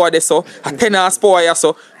 horsepower there, so a 10 horsepower here,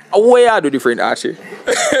 so where are the different Archie?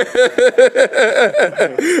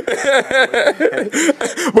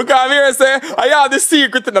 Because here say I have the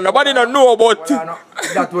secret and nobody don't know about it.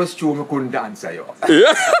 That was true, I couldn't answer you.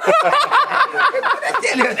 Yeah.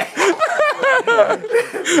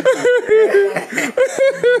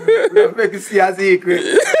 Make you see a secret.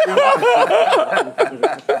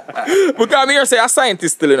 Because I'm here say a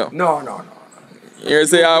scientist still, you know. No. Here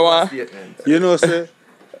say I want. You know, say,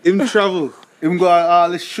 him travel. Him go all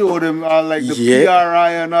the show them all like the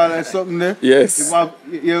PRI and all that something there. Yes.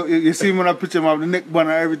 You see him on a picture, him have the neck band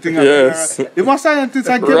and everything. Yes. Him a scientist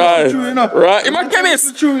and chemist, you know. Right. Him a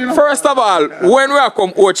chemist. First of all, when we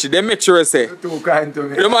come Ochi, they make sure say. Too kind to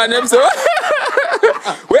me. The man them say.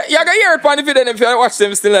 Well, you can hear it on the video if you watch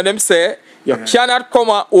them still and them say you cannot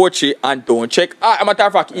come at Ochi and don't check. As a matter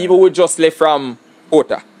of fact, even we just left from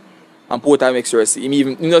Porter. And Porter makes sure see him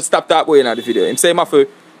even not stop that boy in the video. Him say him have to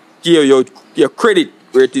give your credit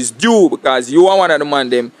where it is due because you are one of the man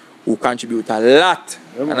them who contribute a lot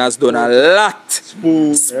and has done a lot.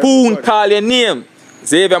 Spoon call your name.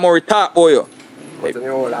 Xavier Murray talk boy.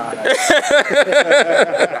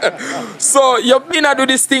 So you've been to do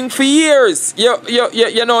this thing for years. You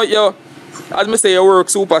know, as me say, your work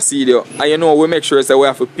supersede you, and you know we make sure that we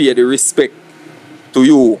have to pay the respect to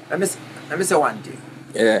you. Let me say one thing.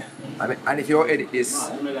 Yeah. I mean, and if you edit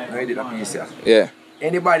this, you edit a piece here. Yeah.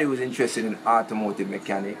 Anybody who's interested in automotive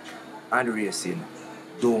mechanic and racing,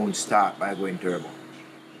 don't start by going turbo.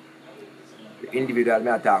 The individual may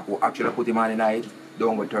attack who actually put him on the night,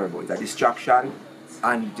 don't go turbo. It's a distraction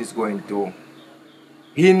and it is going to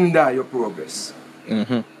hinder your progress.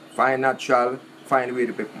 Find natural, find a way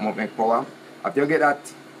to make power. After you get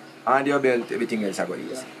that under your belt, everything else is going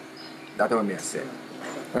easy. That's what I say.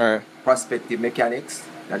 Alright. Prospective mechanics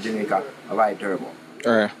that Jamaica avoid turbo.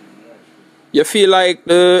 Alright. You feel like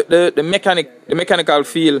the mechanical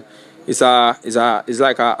field is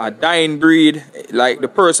like a dying breed, like the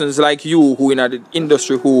persons like you who in the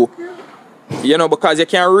industry who, you know, because you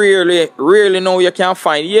can really know you can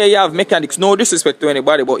find, you have mechanics, no disrespect to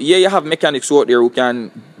anybody, but you have mechanics out there who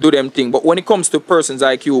can do them thing. But when it comes to persons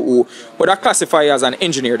like you who, but I classify as an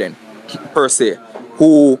engineer then, per se,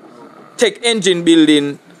 who take engine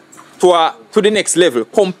building to the next level,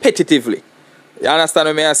 competitively. You understand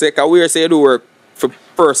what I say? Because we say you do work for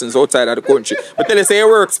persons outside of the country. But tell you say you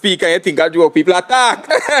work speak and you think I joke, people attack.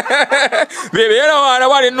 Baby, you know,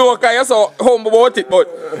 nobody know because you're so humble about it, but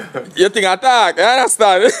you think attack. You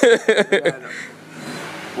understand?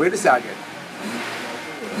 Wait a second.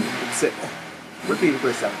 Repeat the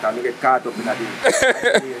question because you get caught up in that.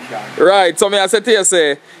 Right, so I said to you,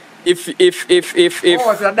 say, if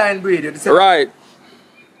oh, it's a dying breed. Right.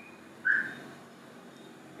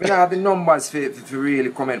 We don't have the numbers to really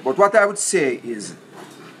comment, but what I would say is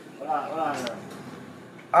all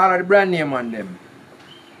of the brand name on them,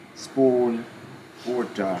 Spoon,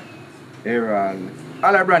 Porter, Herald,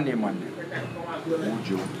 all of the brand name on them,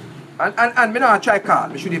 Ujo. And me not try call,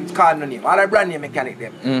 me should have called no name, all of the brand name mechanic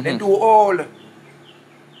them. They do all the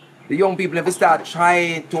young people if they start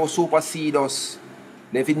trying to supersede us,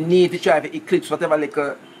 if they need to try to eclipse whatever like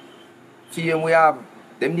fame we have,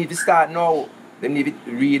 they need to start now. They need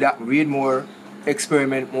to read more,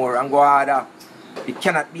 experiment more, and go harder. It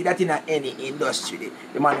cannot be that in any industry.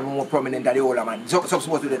 The man is more prominent than the older man. So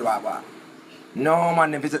supposed to do that. No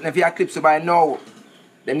man, if you eclipse by now,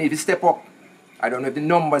 they need to step up. I don't know if the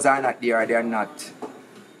numbers are not there or they are not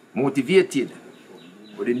motivated.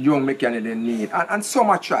 But the young mechanic they need. And some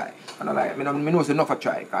are try. And I like, I know it's enough a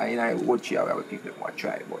try. Because in Ochi, I will pick them more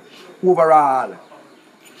try. But overall,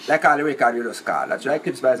 like all the record you just call, that's why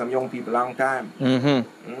clips by some young people long time.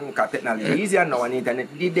 Because technology is easier now and the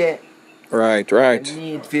internet did there. Right. You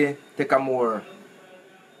need to take a more,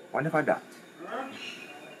 whatever that.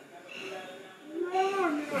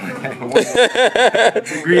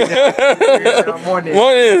 Money.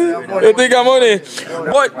 You think of money.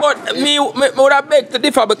 But me would have beg to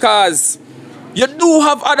differ because you do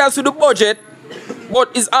have others with the budget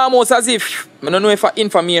But it's almost as if, I don't know if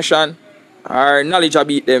information or knowledge I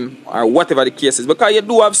beat them or whatever the case is. Because you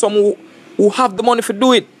do have some who have the money to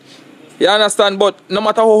do it. You understand? But no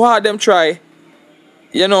matter how hard them try,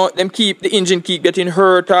 you know, the engine keep getting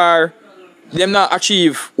hurt or them not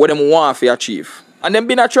achieve what them want to achieve. And them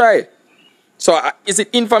been a try. So is it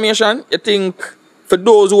information? You think for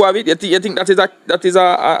those who have it, you think that is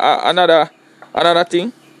another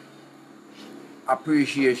thing?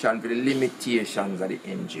 Appreciation for the limitations of the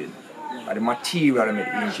engine, or the material of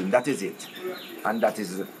the engine, that is it. And that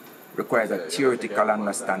requires a theoretical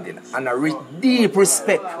understanding and a deep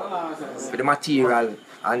respect for the material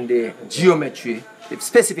and the geometry, the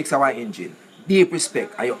specifics of our engine. Deep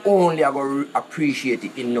respect, and you only are going to appreciate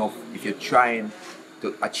it enough if you're trying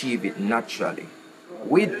to achieve it naturally.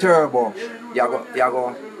 With turbo, you're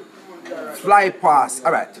going to fly past.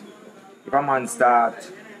 Alright, if a man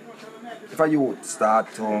if a youth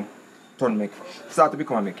start to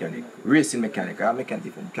become a mechanic, racing mechanic, a mechanic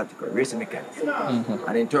different category, racing mechanic,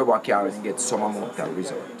 and then turbo cars get some amount of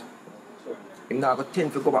result. He's not going to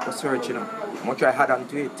tend to go back to search, you know. I'm going to try hard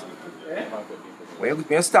onto it. When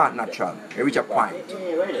you start natural, you reach a point.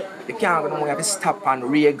 You can't go, you have to stop and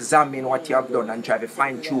re-examine what you have done and try to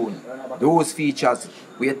fine-tune those features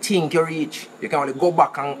where you think you reach. You can only go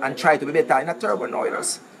back and try to be better in a turbo now. You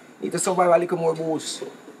just need to survive a little more boost.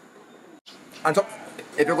 And so,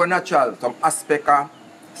 if you go natural, some aspect of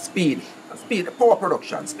speed, power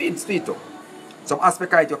production, speed too. Some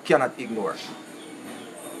aspect of it you cannot ignore.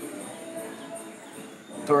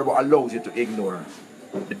 Turbo allows you to ignore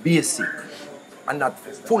the basic and not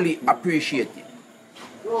fully appreciate it.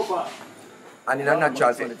 And in a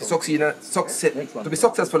natural, to be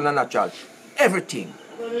successful in a natural, everything.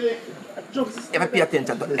 You have to pay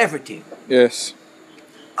attention to everything. Yes.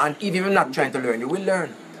 And even if you're not trying to learn, you will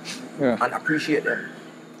learn. Yeah. And appreciate them.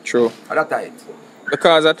 True. And that's it.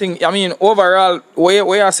 Because I mean, overall,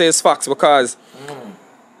 where I say is facts, because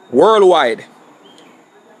worldwide,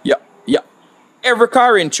 every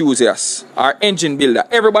car enthusiast or engine builder,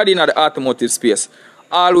 everybody in the automotive space,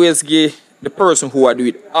 always give the person who are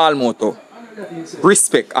doing all motor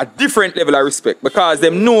respect, a different level of respect, because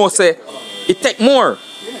them know say it take more.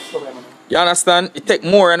 You understand? It take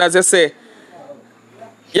more, and as I say,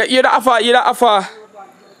 you don't offer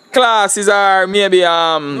classes or maybe to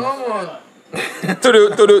do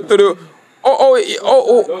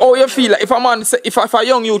you feel like if a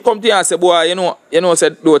young youth come to you and say, boy, you know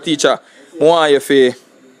said do a teacher, why you feel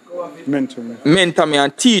mentor me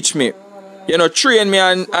and teach me, you know, train me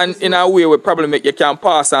and in a way where probably make you can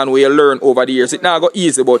pass on where you learn over the years. It not go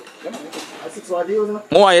easy, but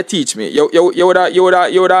why you teach me? You would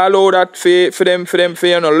allow that for them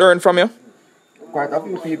you know, learn from you? Quite a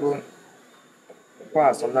few people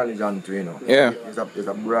pass some knowledge on to, you know. Yeah. There's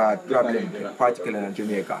a broad problem, particularly in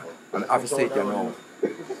Jamaica. And I have to say it, you know,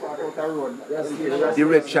 the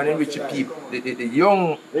direction in which the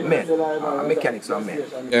young men, mechanics or men,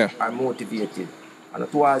 are motivated. And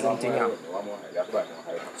it wasn't thing.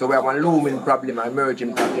 So we have a looming problem, an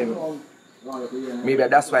emerging problem. Maybe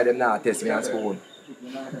that's why they're not testing me at school.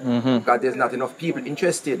 Because there's not enough people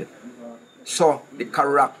interested. So the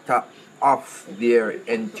character of their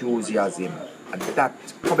enthusiasm, and that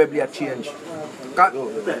probably a change.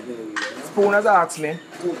 Spoon has asked me,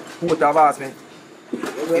 Port have asked me,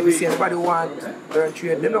 if you see anybody who want to learn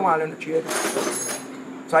trade, they don't want to learn the trade.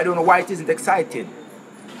 So I don't know why it isn't exciting.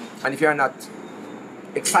 And if you're not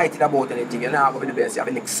excited about anything, you're not going to be the best. You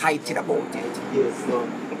have been excited about it. Yes,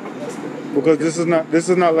 because this is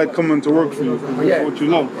not like coming to work for you. Yeah. What you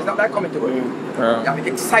love. It's not like coming to work. Yeah. You have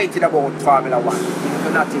been excited about Formula 1.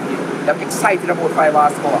 You're not in here. You have been excited about 5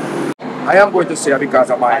 horsepower. I am going to say because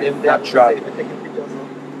of my natural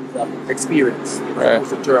experience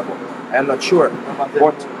with turbo. I am not sure,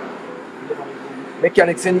 but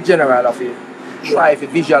mechanics in general have to try to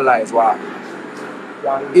visualize what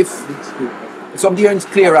if some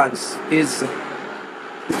clearance is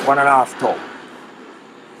 1.5 ton.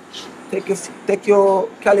 Take your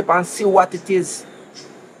caliper and see what it is.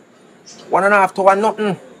 1.5 ton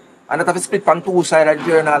nothing, and that have a split on 2 sides of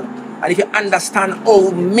the journal. And if you understand how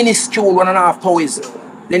minuscule 1.5 ton is,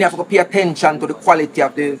 then you have to pay attention to the quality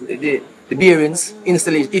of the bearings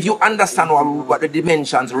installation. If you understand what the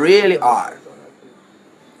dimensions really are,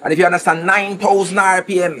 and if you understand 9,000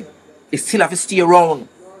 RPM, it still have to stay around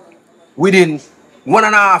within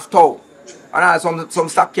 1.5 ton. And some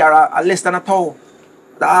stock car are less than a ton.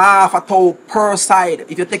 Half a toe per side.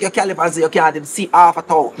 If you take your calipers, you can't even see half a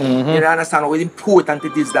toe. You understand how important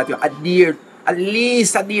it is that you adhere, at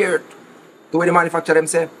least adhere to what the manufacturer them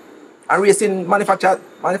say. And racing manufacturer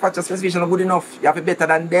specification are good enough. You have to be better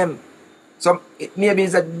than them. So maybe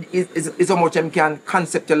it's how much them can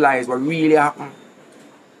conceptualize what really happen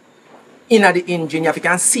in the engine. If you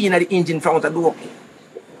can see in the engine from the door,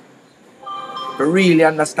 you really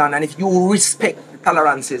understand. And if you respect the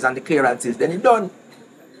tolerances and the clearances, then it's done.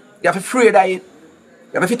 You have to afraid of it.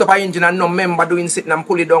 You have to fit up an engine and no member doing sitting and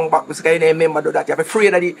pull it down back because you member do that. You have to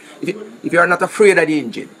afraid of it. If you are not afraid of the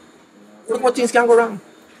engine, look what things can go wrong.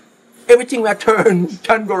 Everything we turn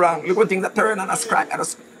can go wrong. Look what things that turn and a scratch and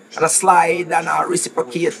a slide and a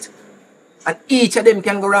reciprocate. And each of them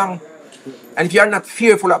can go wrong. And if you are not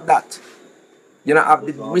fearful of that, you don't have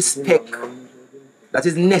the respect that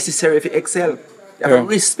is necessary to excel. You have to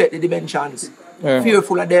respect the dimensions.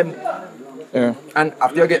 Fearful of them. And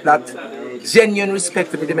after you get that genuine respect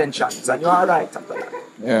for the dimensions, and you're alright after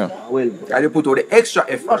that. Well, you put all the extra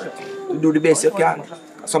effort to do the best you can.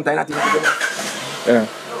 Sometimes not even do.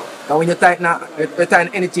 And when you tighten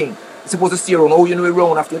anything, you're supposed to steer around. How you know you're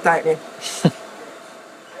round after you tighten it? You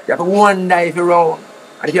have to wonder if you're round.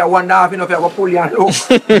 And if you wonder half enough, you have to pull you and look.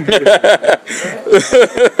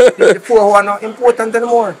 The 4 are not important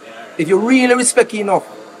anymore. If you really respect it enough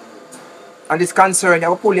and it's concerned, you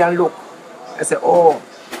have to pull you and look. I say, oh,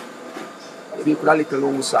 maybe you put a little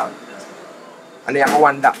looser. And then I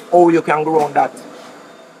wonder how you can go around that.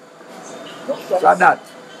 So that.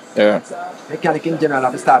 Mechanic in general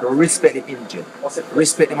have to start to respect the engine,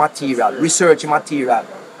 respect the material, research the material,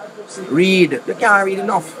 read. You can't read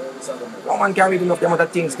enough. No man can read enough the amount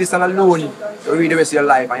of things. Piston alone, you read the rest of your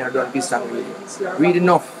life and you're done piston reading. Read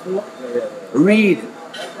enough. Read.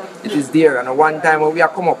 It is there. And one time when we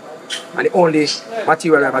have come up, and the only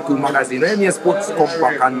material I have 2 magazines, any sports come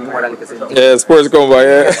back and more than like yeah, sports come back,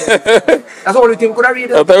 yeah. That's the only thing could I read.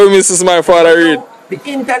 That's how Mrs. my father read. The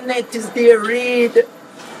internet is there, read.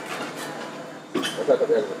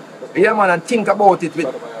 Yeah, man, and think about it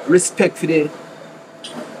with respect for the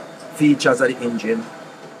features of the engine,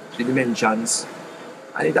 the dimensions,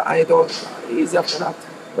 and it all easy after that.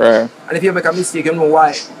 Right. And if you make a mistake, you know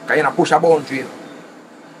why. Because you push a boundary.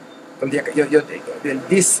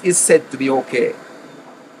 This is said to be okay.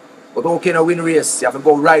 But okay to win race, you have to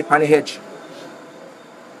go right on the edge.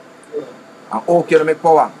 And okay to make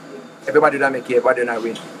power. Everybody that make it, everybody that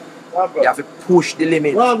win. You have to push the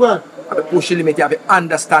limit. You have to push the limit, you have to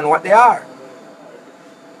understand what they are.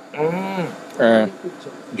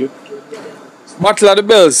 Battle of the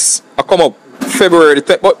Bells I come up February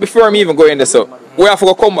 10th, but before I'm even going there, so we have to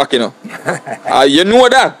go come back, you know. You know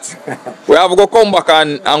that. We have to go come back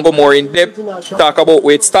and go more in depth, talk about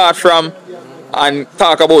where it starts from, and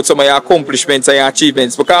talk about some of your accomplishments and your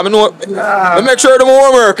achievements. Because I know, I make sure the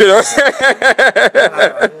more work, you know.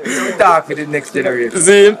 We talk for the next generation.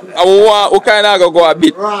 See, we kind of go a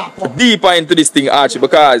bit deeper into this thing, Archie,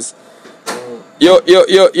 because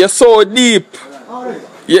you're so deep.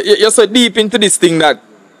 You're so deep into this thing that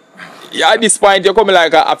at this point you're coming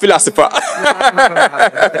like a philosopher.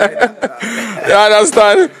 You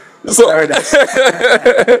understand? So,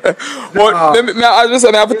 but I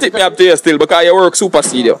have to take me up to you still because you work super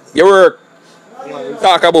studio. You work,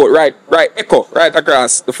 talk about right echo, right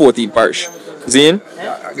across the 14th parish. See?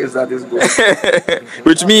 Yeah, I guess that is good.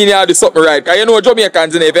 Which means you have to do something right. Because you know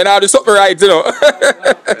Jamaicans, if you have to do something right, you know.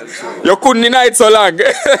 You couldn't deny it so long.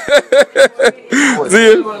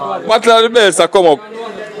 See? Battle of the Bells are come up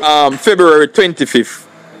February 25th.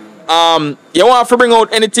 You want to bring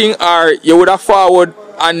out anything or you would have forward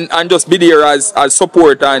and just be there as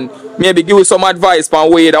support and maybe give you some advice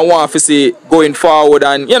on way that want to see going forward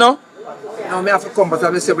and you know? No, I have to come but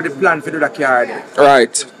I will say with the plan for do the car there.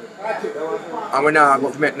 Right. And we're not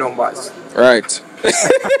going to make numbers. Right.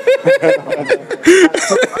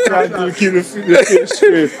 Trying to keep the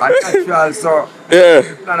straight. And actual, so yeah.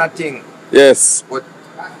 Plan a thing. Yes. But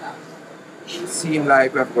it seems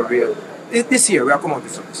like we have got real. This year, we are coming out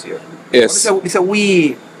with something this year. Yes. It's a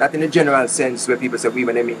we, that in the general sense where people say we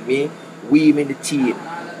when they mean me, we mean the team.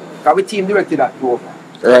 Because we team directed that Dover.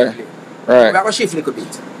 Right. Right. We have a shift a little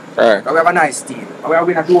bit. Right. We have a nice team. We have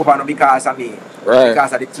a Dover not because of me. Right.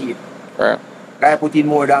 Because of the team. Right. I put in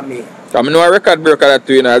more than me. I know a record breaker that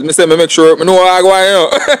too, you know. As I say, I make sure I know what I go on, you know.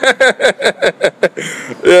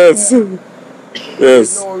 Yes. Yes.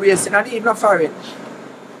 There's no racing and even foreign.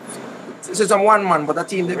 It's just one man, but a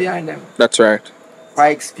team there behind them. That's right.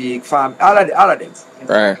 Pikes Peak, Farm, all of them.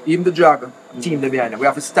 Right. Even the drag, team there behind them. We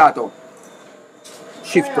have to start out,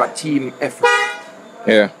 shift to a team effort.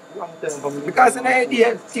 Yeah. Because in the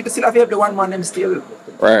idea, people still have to help the one man them still.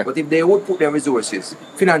 Right. But if they would put their resources,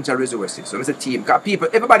 financial resources, so it's a team. Because people,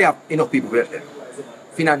 everybody have enough people to help them.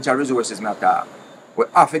 Financial resources matter. We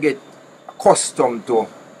have to get accustomed to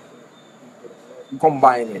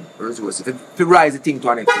combining resources to rise the thing to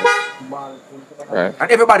an extent. Right.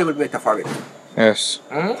 And everybody will be better for it. Yes.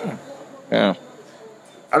 Yeah.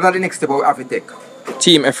 And that's the next step we have to take.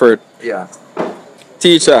 Team effort. Yeah.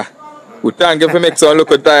 Teacher, we thank you for making some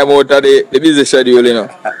look at time out of the busy schedule, you know.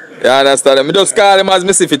 You understand? I just call him as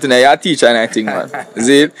me see fit in there. You're a teacher and I think, man.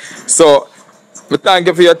 See it? So, I thank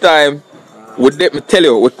you for your time. Let me tell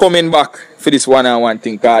you, we're coming back for this one-on-one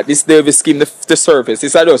thing, because this day we skim the surface.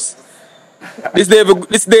 It's just this day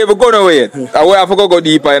we go away. And we have to go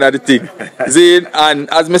deeper into the thing. See it? And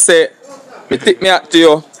as me say, me take me out to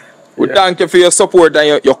you. We thank you for your support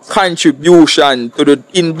and your contribution to the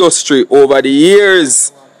industry over the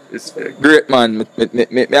years. Great, man.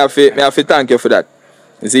 Me have to thank you for that.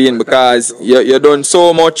 You see, because you done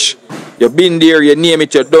so much. You've been there, you name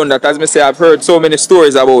it, you've done that. As me say, I've heard so many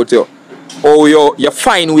stories about you. Oh, you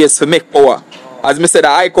find ways to make power. As me said, the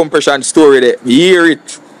high compression story there, you hear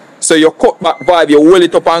it. So you cut back vibe, you hold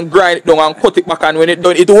it up and grind it down and cut it back, and when it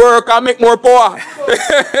done, it work and make more power.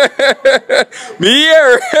 Me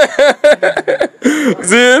here.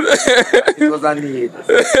 See it? It was a need.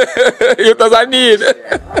 It was a need.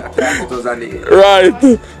 Yeah, it was a need.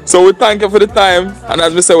 Right. So we thank you for the time. And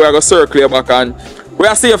as we say, we are going to circle you back, and we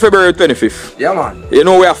are see you February 25th. Yeah, man. You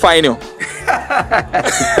know where I find you.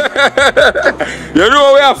 You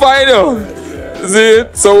know where I find you. See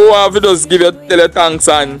it? So we have to just give you tell you thanks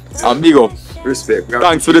and big up. Respect.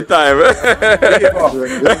 Thanks for the time.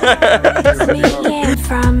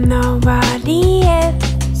 From nobody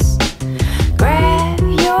else. Grab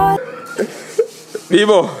your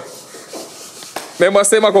Bebo, remember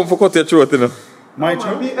say I come for cut your throat, you know. My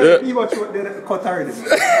throat? Bebo throat, they cut already.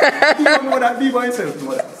 You don't know that Bebo himself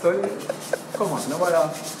know that. So, come on, nobody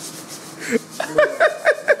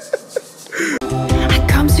I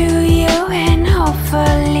come to you and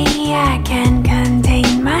hopefully I can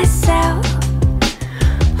contain myself.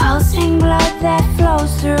 Pulsing blood that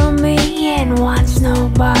flows through me